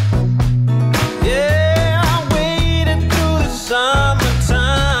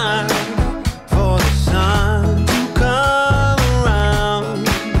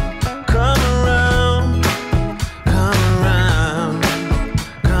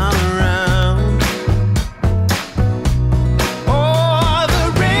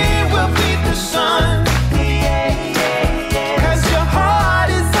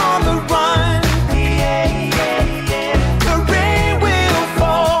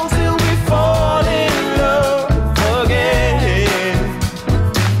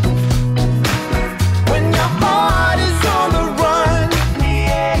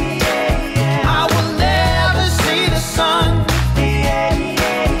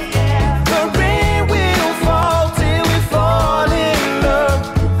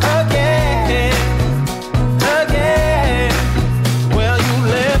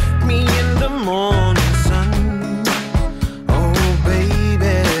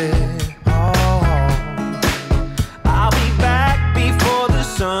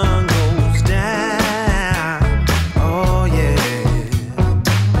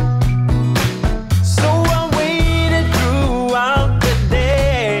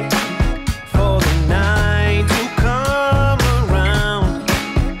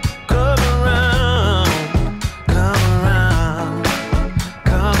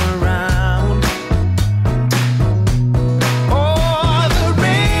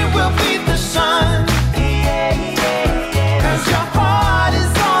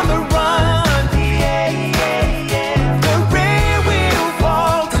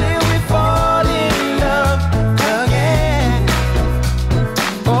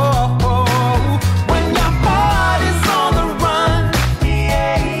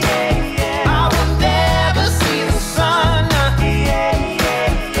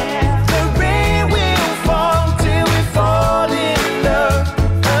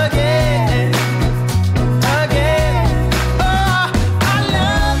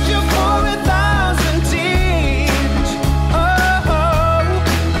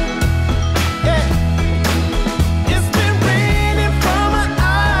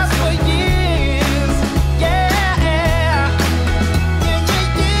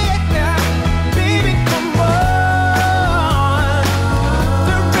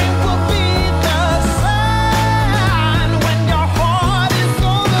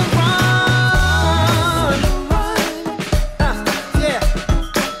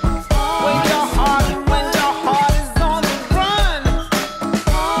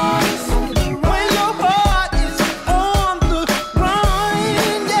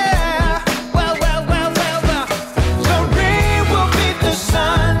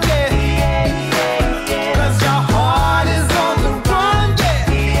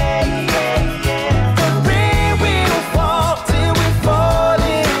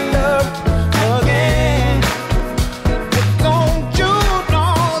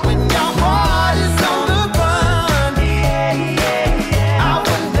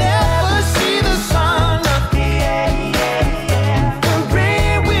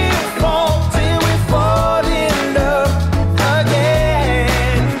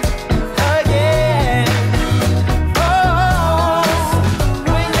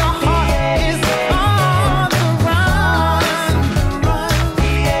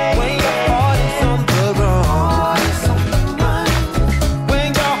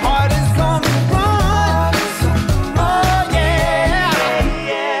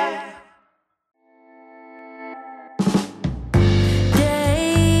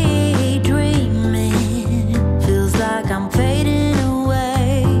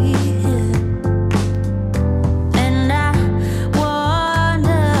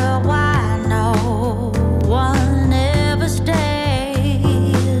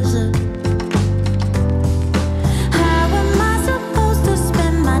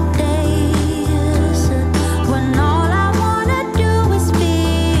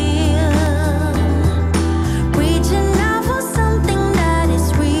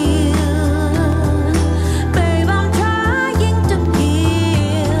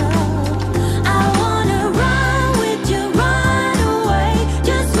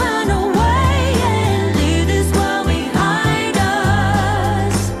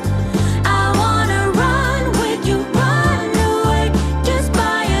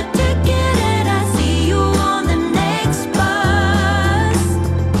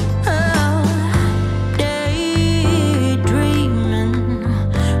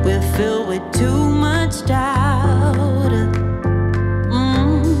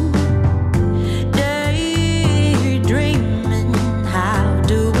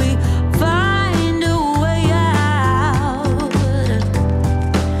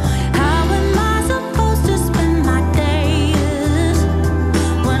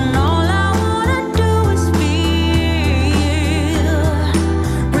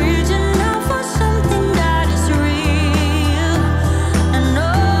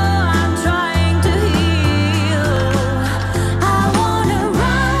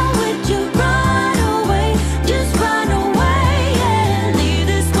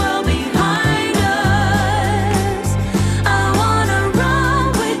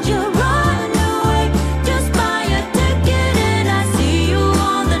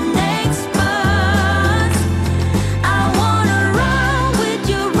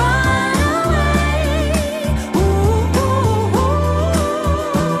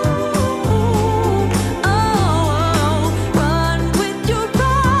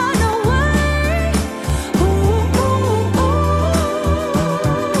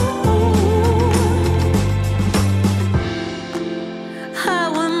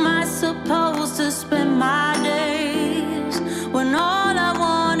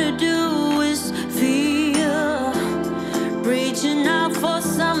 out for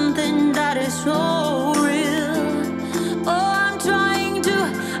something that is so real. Oh, I'm trying to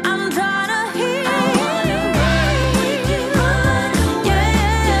heal. I wanna run with you, run away,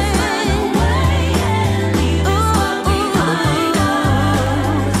 just run away and leave this world behind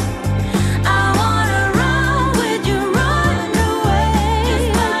us. I wanna run with you, run away, just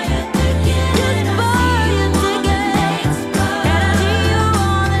buy a ticket, and I'll see you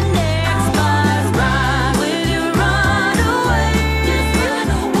on the next bus. Ride with you, run away, just run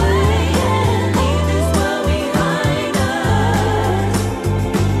away and leave this world behind us.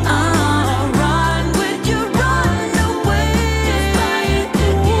 I wanna run with you, run away, just buy a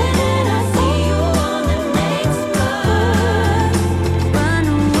ticket and I'll see you on the next bus. Run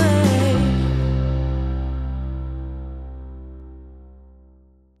away.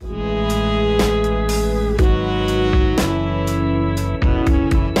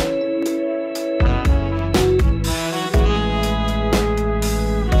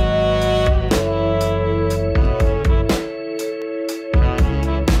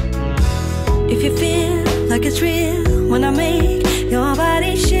 If you feel like it's real when I make your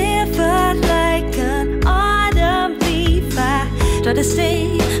body shiver like an autumn leaf, I try to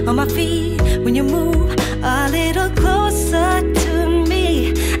stay on my feet when you move a little closer to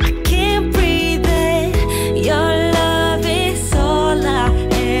me. I can't breathe in. Your love is all I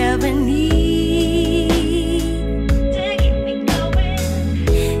ever need. Taking me going.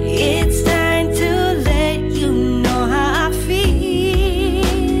 It's time to let you know how I feel.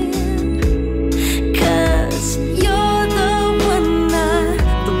 'Cause you're the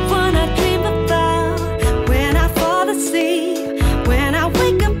one I dream about when I fall asleep. When I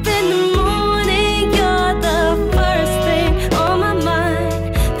wake up in the morning, you're the first thing on my mind.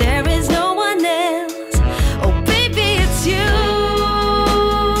 There is no one else. Oh, baby, it's you.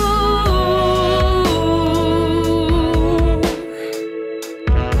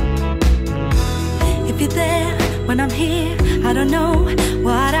 If you're there when I'm here, I don't know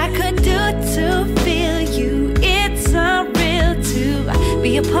what I could do to feel you. It's surreal to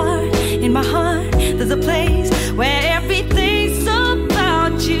be a part in my heart. There's a place where everything's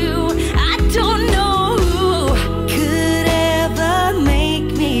about you. I don't know who could ever make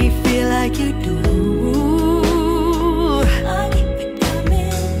me feel like you do. I'll keep it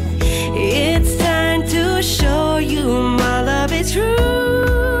coming. It's time to show you my love is true.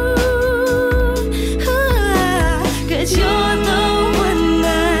 'Cause you're the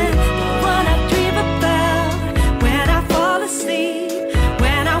one I dream about when I fall asleep.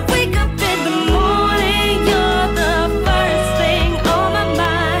 When I wake up in the morning, you're the first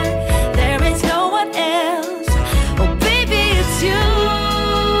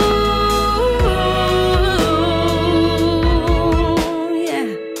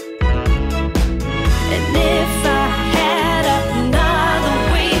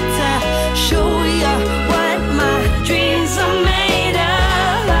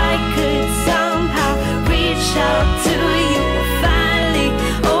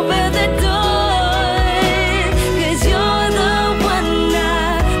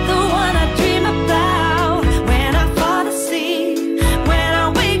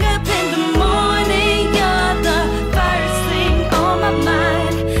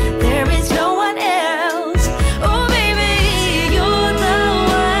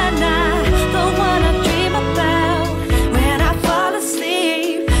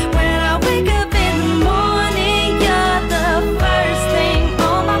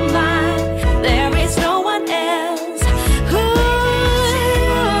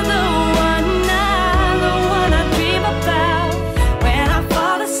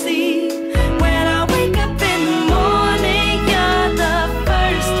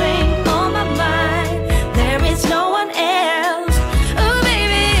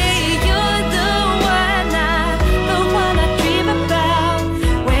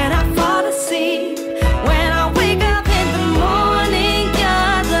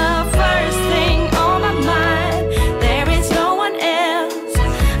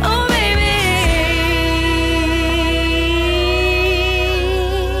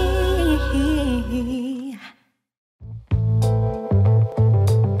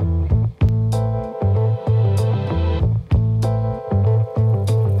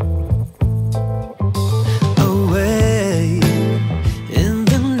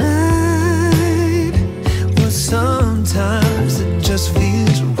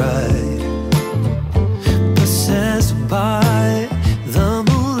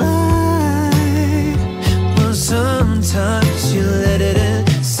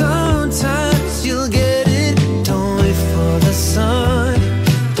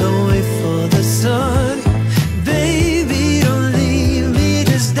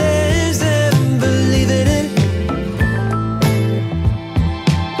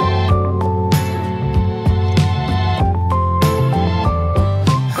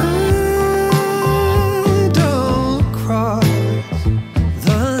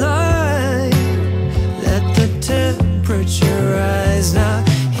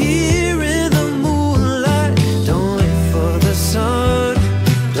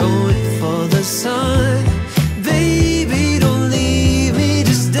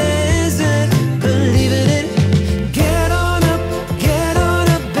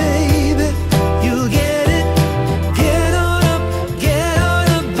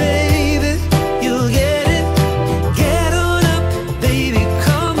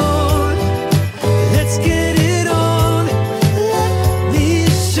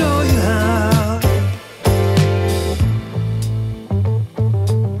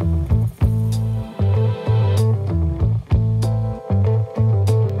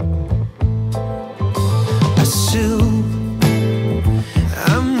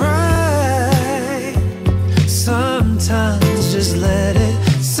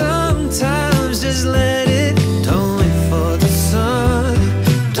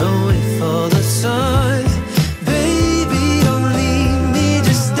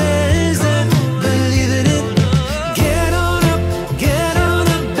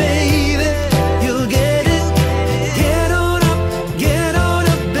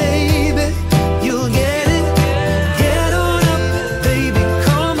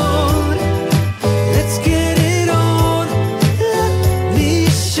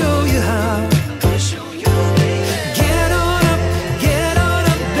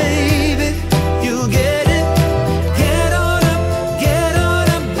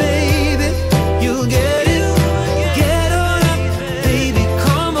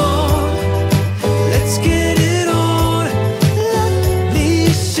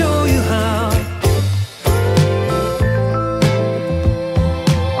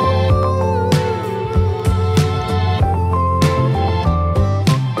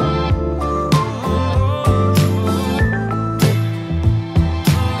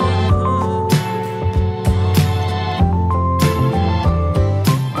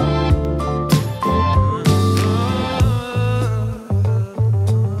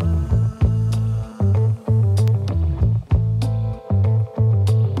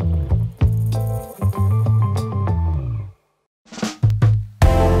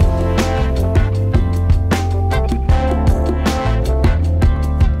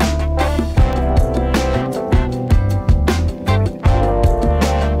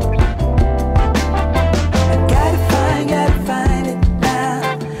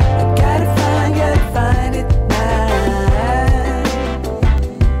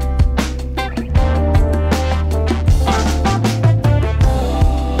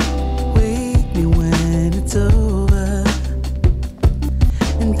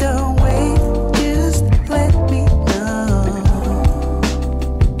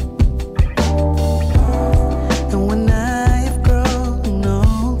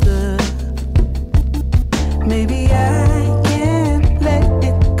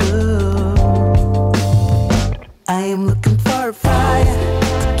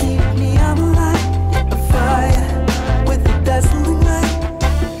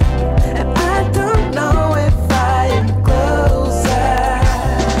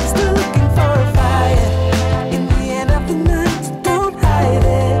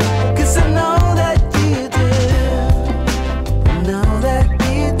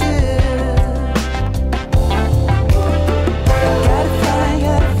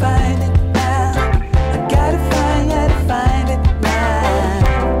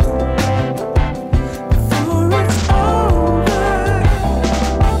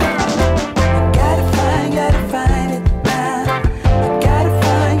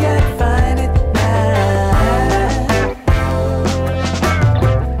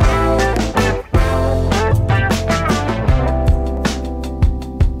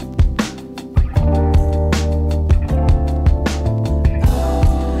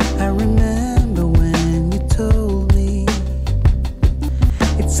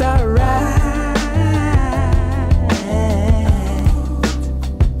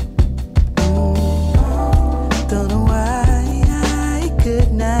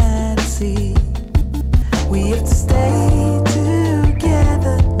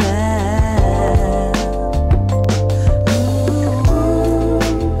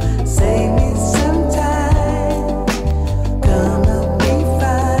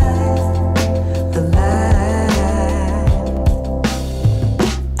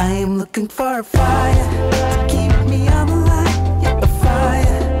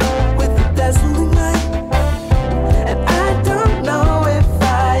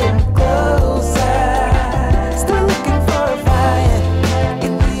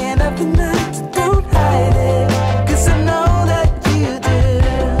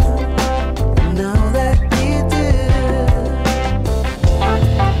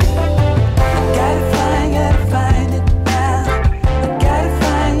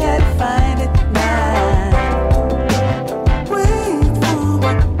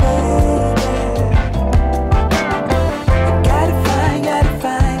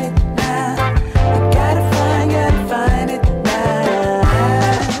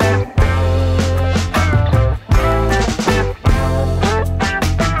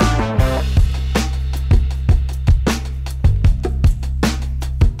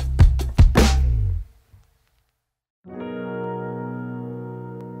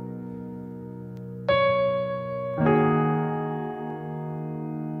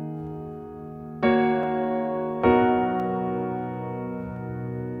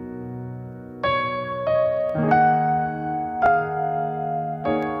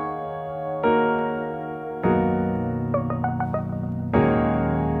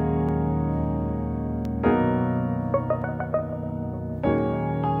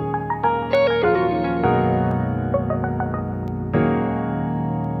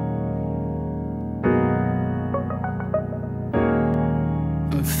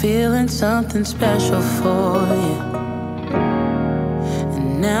I'm feeling something special for you.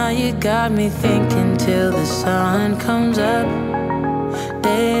 And now you got me thinking till the sun comes up.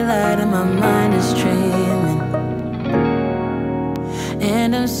 Daylight and my mind is dreaming.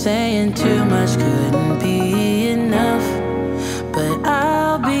 And I'm saying too much couldn't be enough. But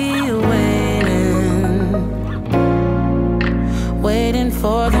I'll be waiting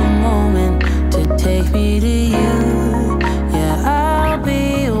for the moment to take me to you. Yeah, I'll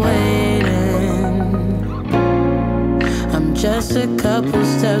be waiting. I'm just a couple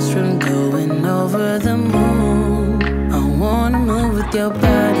steps from going over the moon. I wanna move with your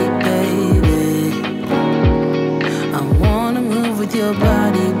body, baby. I wanna move with your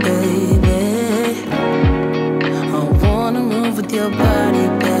body, baby. I wanna move with your body,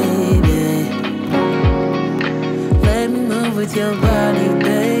 baby. Let me move with your body,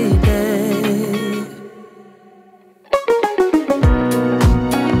 baby.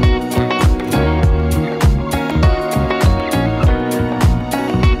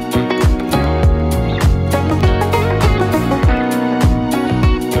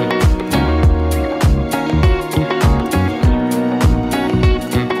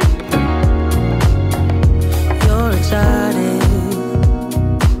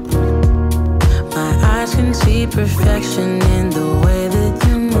 Perfection in the way that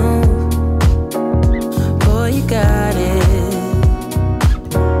you move. Boy, you got it.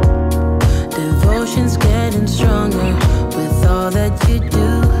 Devotion's getting stronger with all that you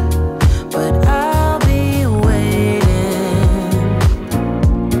do. But I'll be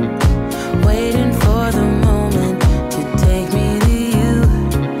waiting for the moment to take me to you.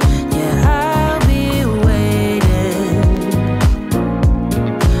 Yeah, I'll be waiting.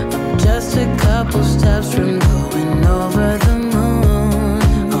 I'm just a couple steps from over the moon.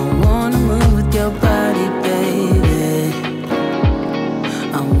 I wanna move with your body, baby.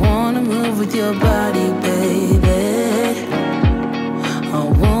 I wanna move with your body, baby. I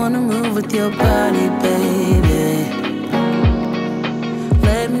wanna move with your body, baby.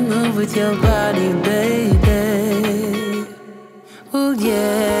 Let me move with your body, baby. Ooh,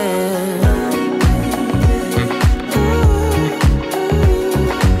 yeah.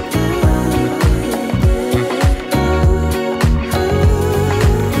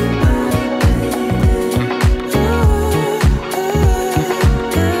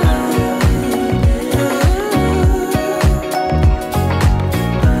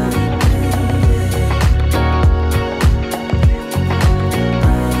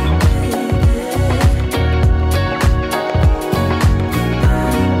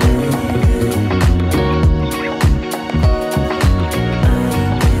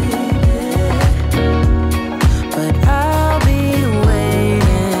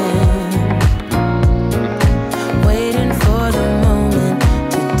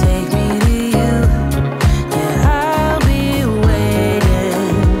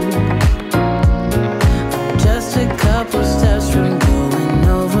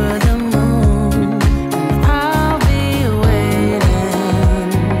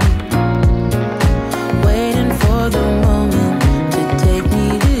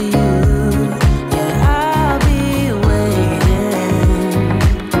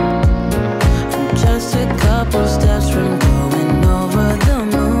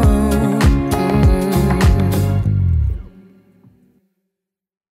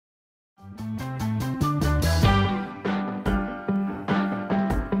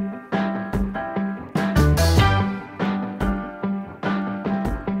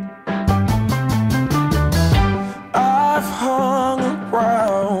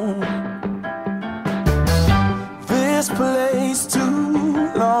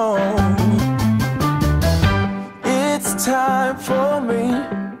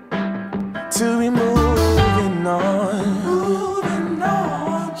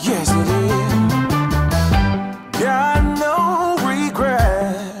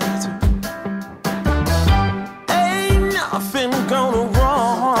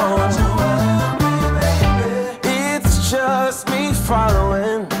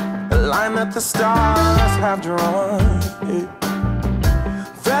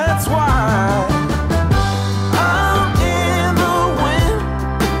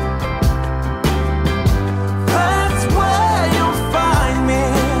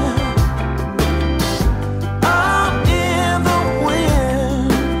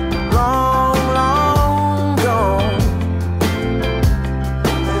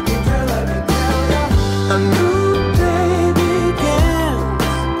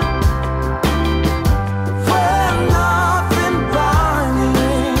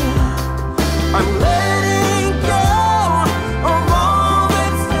 I'm letting go of all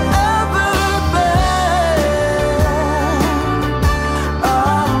that's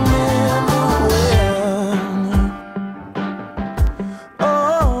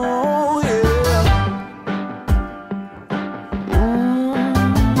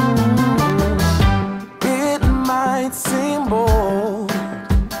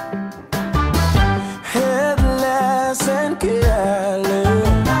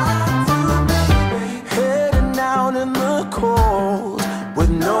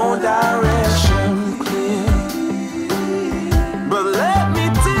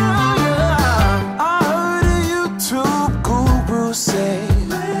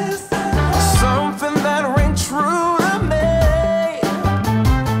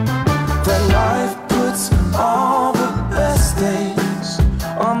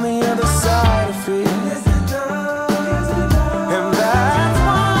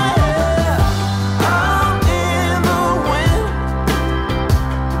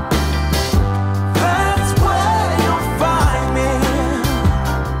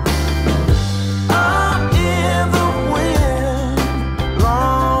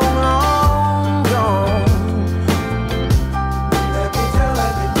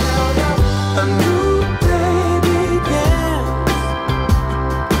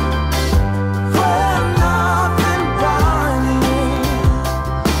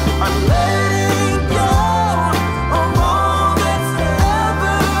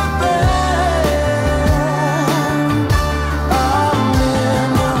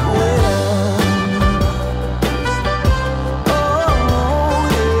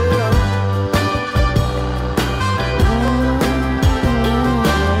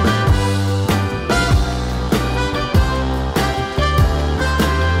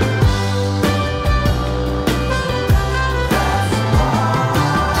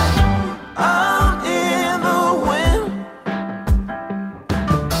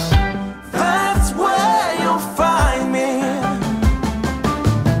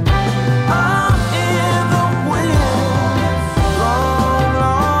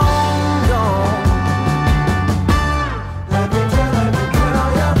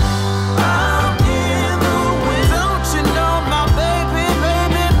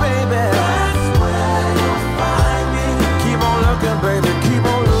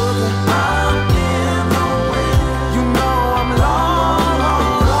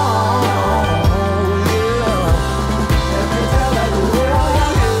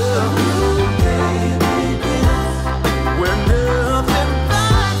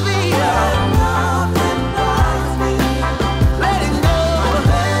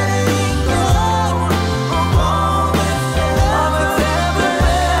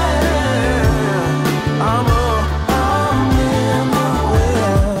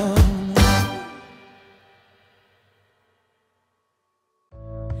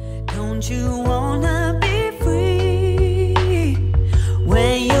Don't you wanna be free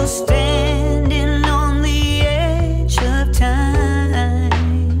when you're standing on the edge of time?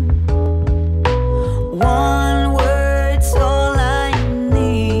 One word's all I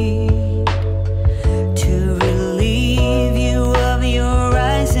need to relieve you of your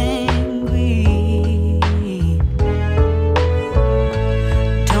rising greed.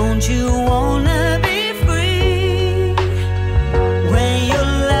 Don't you wanna be free when your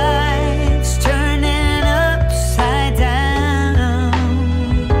life's turning upside down?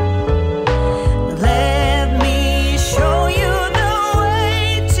 Let me show you the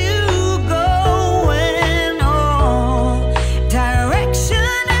way to go when all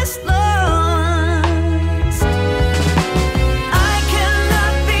direction is lost. I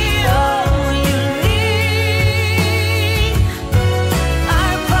cannot be all you need. I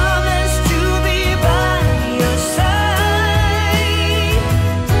promise to be by your side,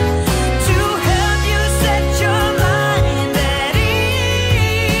 to help you set your mind at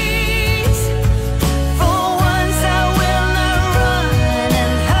ease. For once I will not run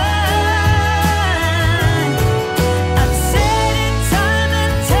and hide. I've said it time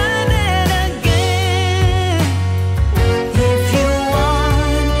and time and again. If you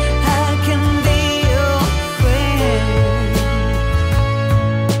want, I can be your friend.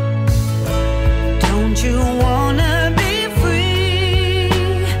 Don't you wanna be free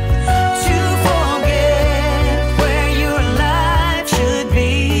to forget where your life should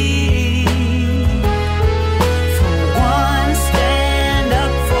be? For once, stand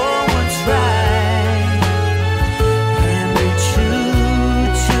up for what's right and be true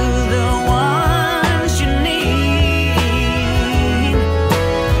to the ones you need.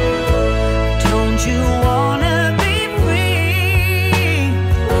 Don't you wanna be free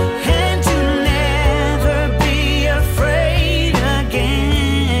and to never be afraid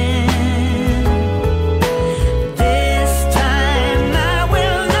again? This time I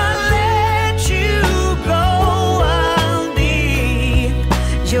will not let you go. I'll be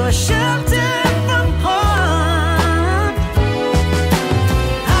your shelter from harm.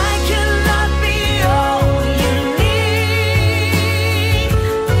 I cannot be all you need.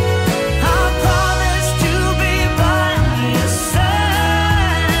 I promise to be by your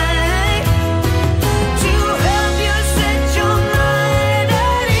side, to help you set your mind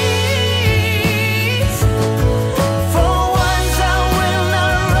at ease. For once I will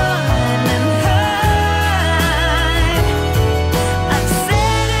not run and hide. I've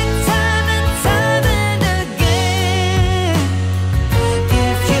said it time and time and again.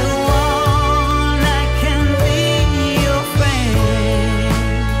 If you want, I can be your friend.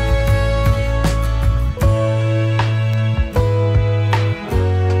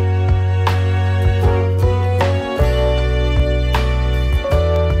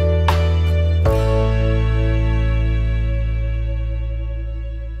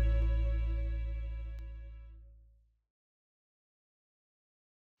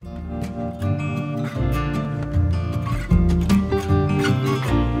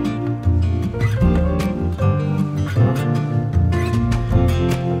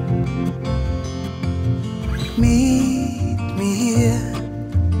 Meet me here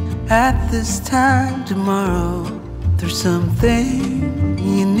at this time tomorrow. There's something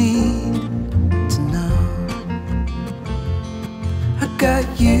you need to know. I got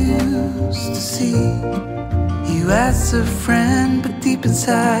used to see you as a friend, but deep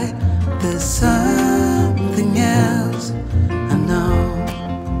inside there's something else I know.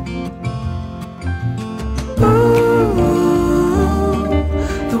 Ooh,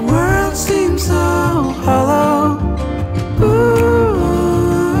 the world seems so hollow. Ooh,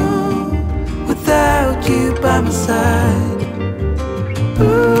 without you by my side.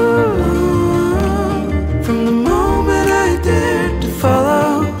 Ooh, from the moment I dared to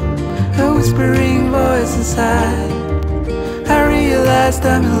follow a whispering voice inside, I realized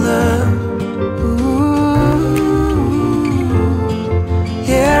I'm in love. Ooh,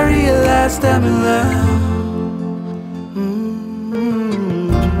 yeah, I realized I'm in love.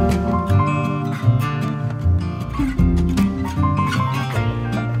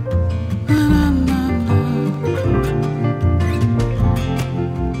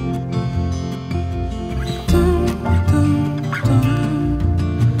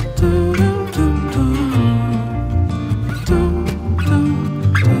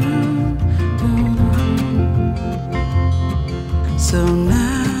 So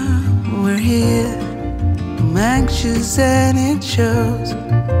now we're here. I'm anxious and it shows,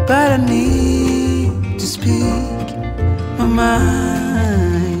 but I need to speak my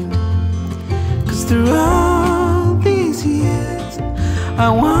mind. 'Cause through all these years I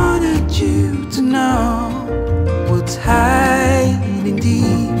wanted you to know what's hiding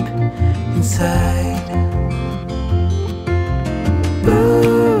deep inside.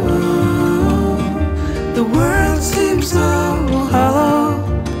 Ooh, the world seems so hollow.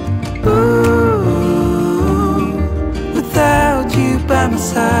 Ooh, without you by my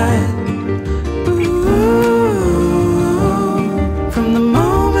side. Ooh, from the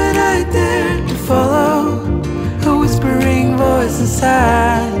moment I dared to follow a whispering voice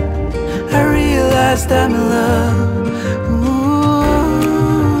inside, I realized I'm in love.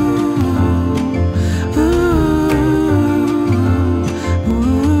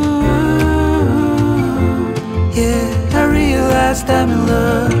 I'm in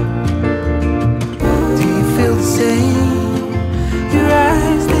love. Do you feel the same? Your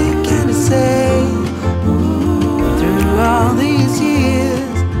eyes, they kinda say, through all these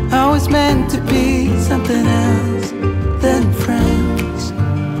years, I was meant to be something else than friends.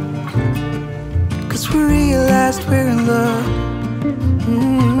 'Cause we realized we're in love.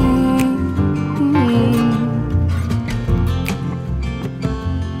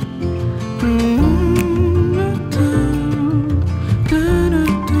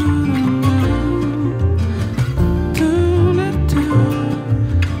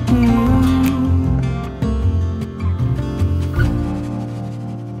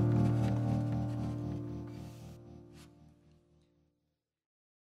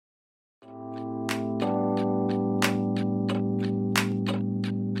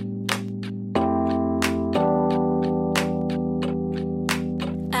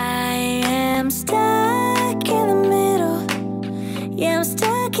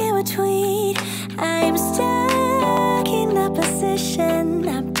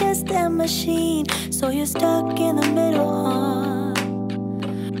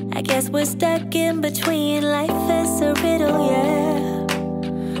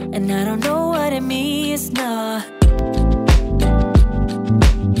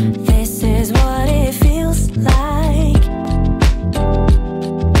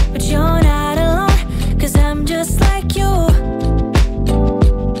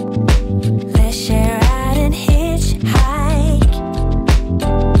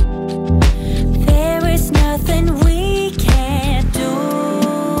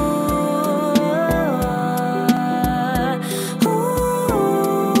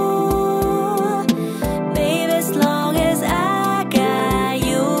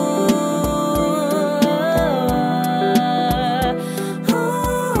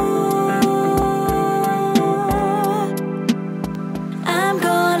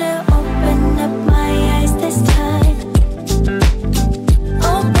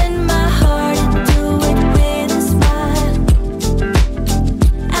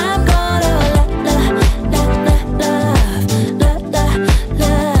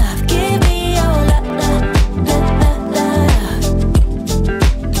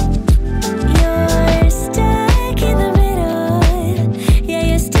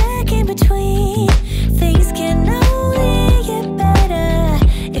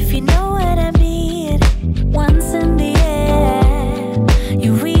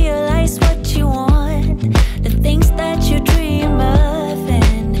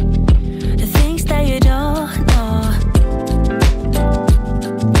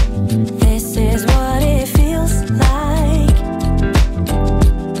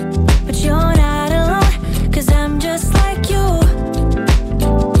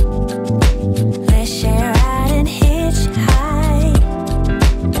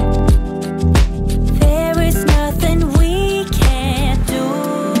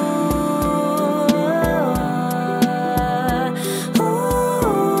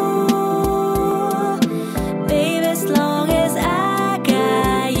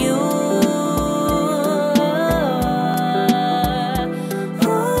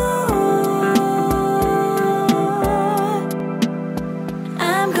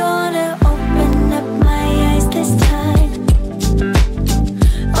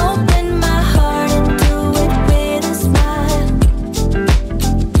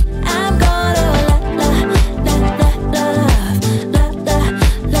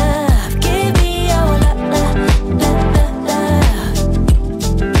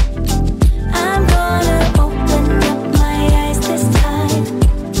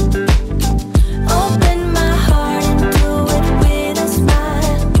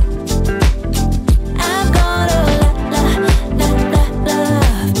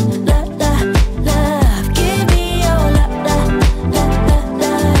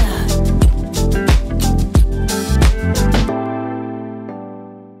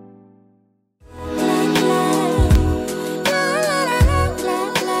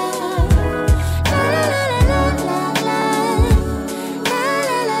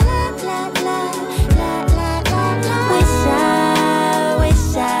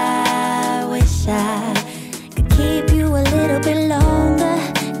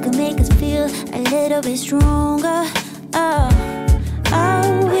 little bit stronger. Oh,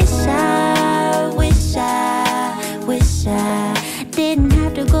 wish I didn't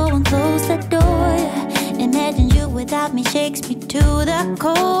have to go and close the door. Imagine you without me shakes me to the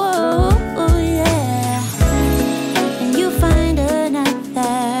core. Oh, yeah. And you find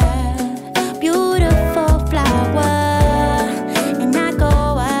another beautiful flower, and I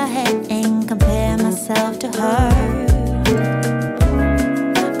go ahead and compare myself to her.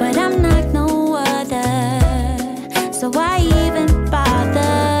 But I'm not no other, so why even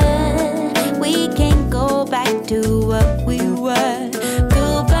bother? We can't go back to what we were.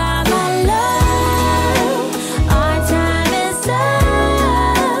 Goodbye, my love. Our time is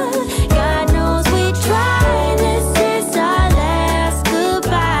up. God knows we tried. This is our last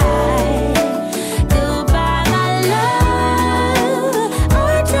goodbye. Goodbye, my love.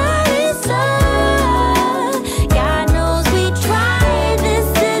 Our time is up. God knows we tried. This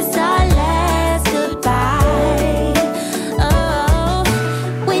is our last goodbye. Oh,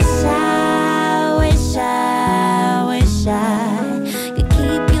 wish I could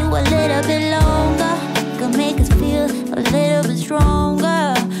keep you a little bit longer. Could make us feel a little bit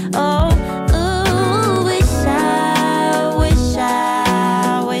stronger. Oh, ooh, wish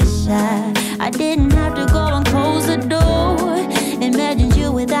I didn't have to go and close the door. Imagine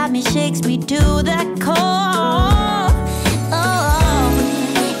you without me shakes me to the core. Oh,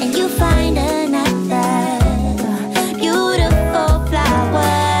 and you find another beautiful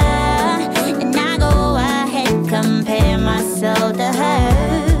flower, and I go ahead compare myself to her.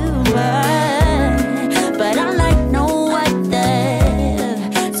 But I'm like no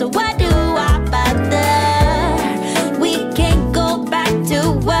other, so why do I bother? We can't go back to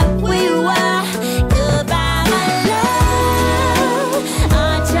what we were. Goodbye, my love.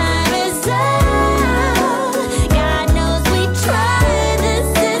 Our time is up. God knows we tried. This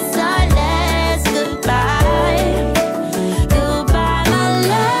is our last goodbye. Goodbye, my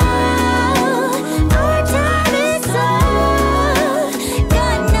love. Our time is up.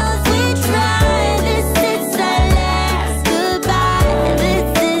 God knows we tried. This is our last goodbye. This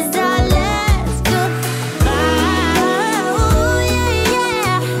is our last goodbye. Ooh,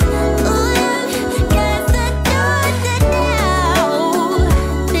 yeah. Ooh, yeah. Guess the door's now.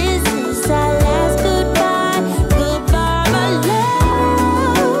 This is our last goodbye. Goodbye, my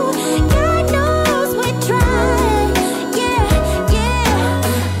love. God knows we tried. Yeah.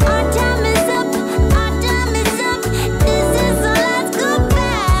 Our time is up. Our time is up. This is our last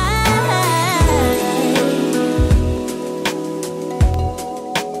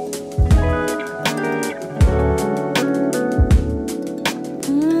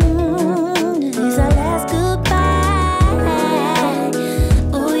This is our last goodbye.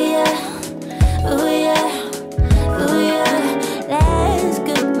 Ooh, yeah. Ooh, yeah. Ooh, yeah. Last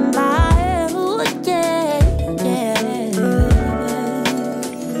goodbye. Ooh, yeah.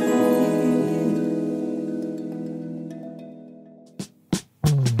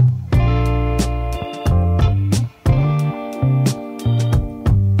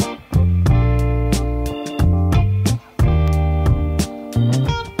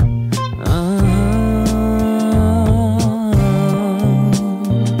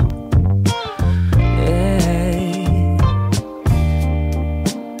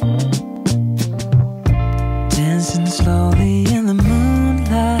 Dancing slowly in the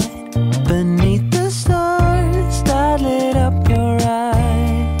moonlight, beneath the stars that lit up your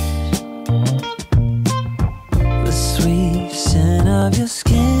eyes. The sweet scent of your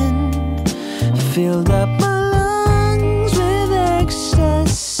skin filled up my lungs with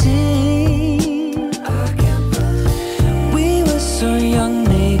ecstasy. We were so young,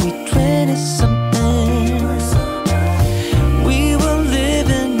 maybe 20-something. We were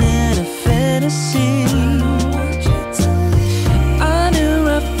living in a fantasy. I knew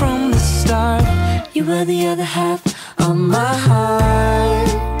right from the start you were the other half of my heart.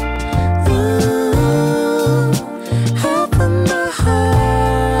 Ooh, half of my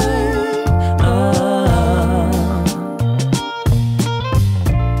heart. Oh,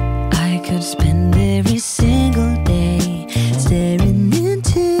 I could spend every single day staring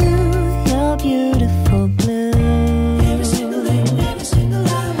into your beautiful blue. Every single day, every single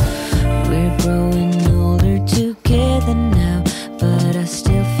hour. We're growing older together now, but I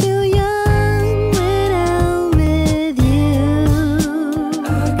still feel young when I'm with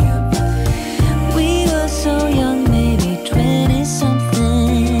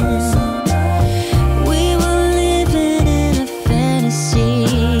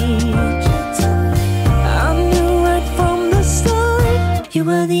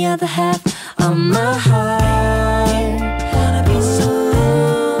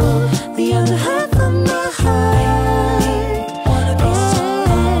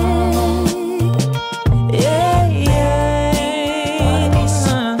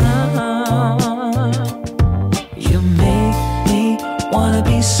wanna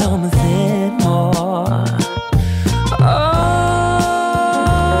be something more.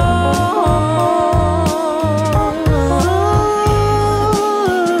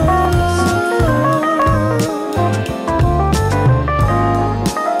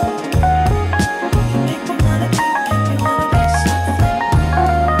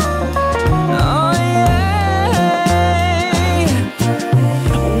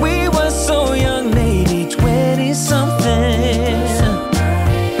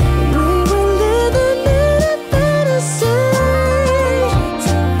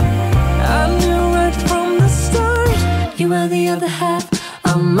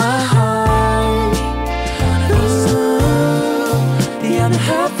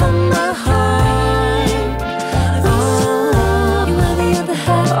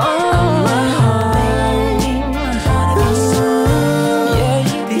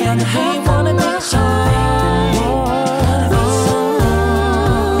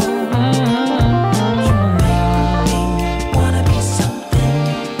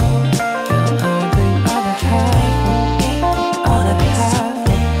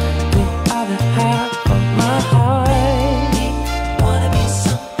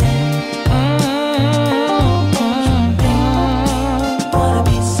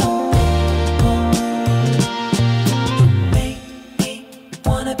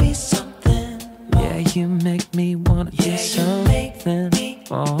 You make me wanna be something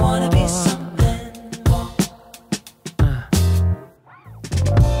more.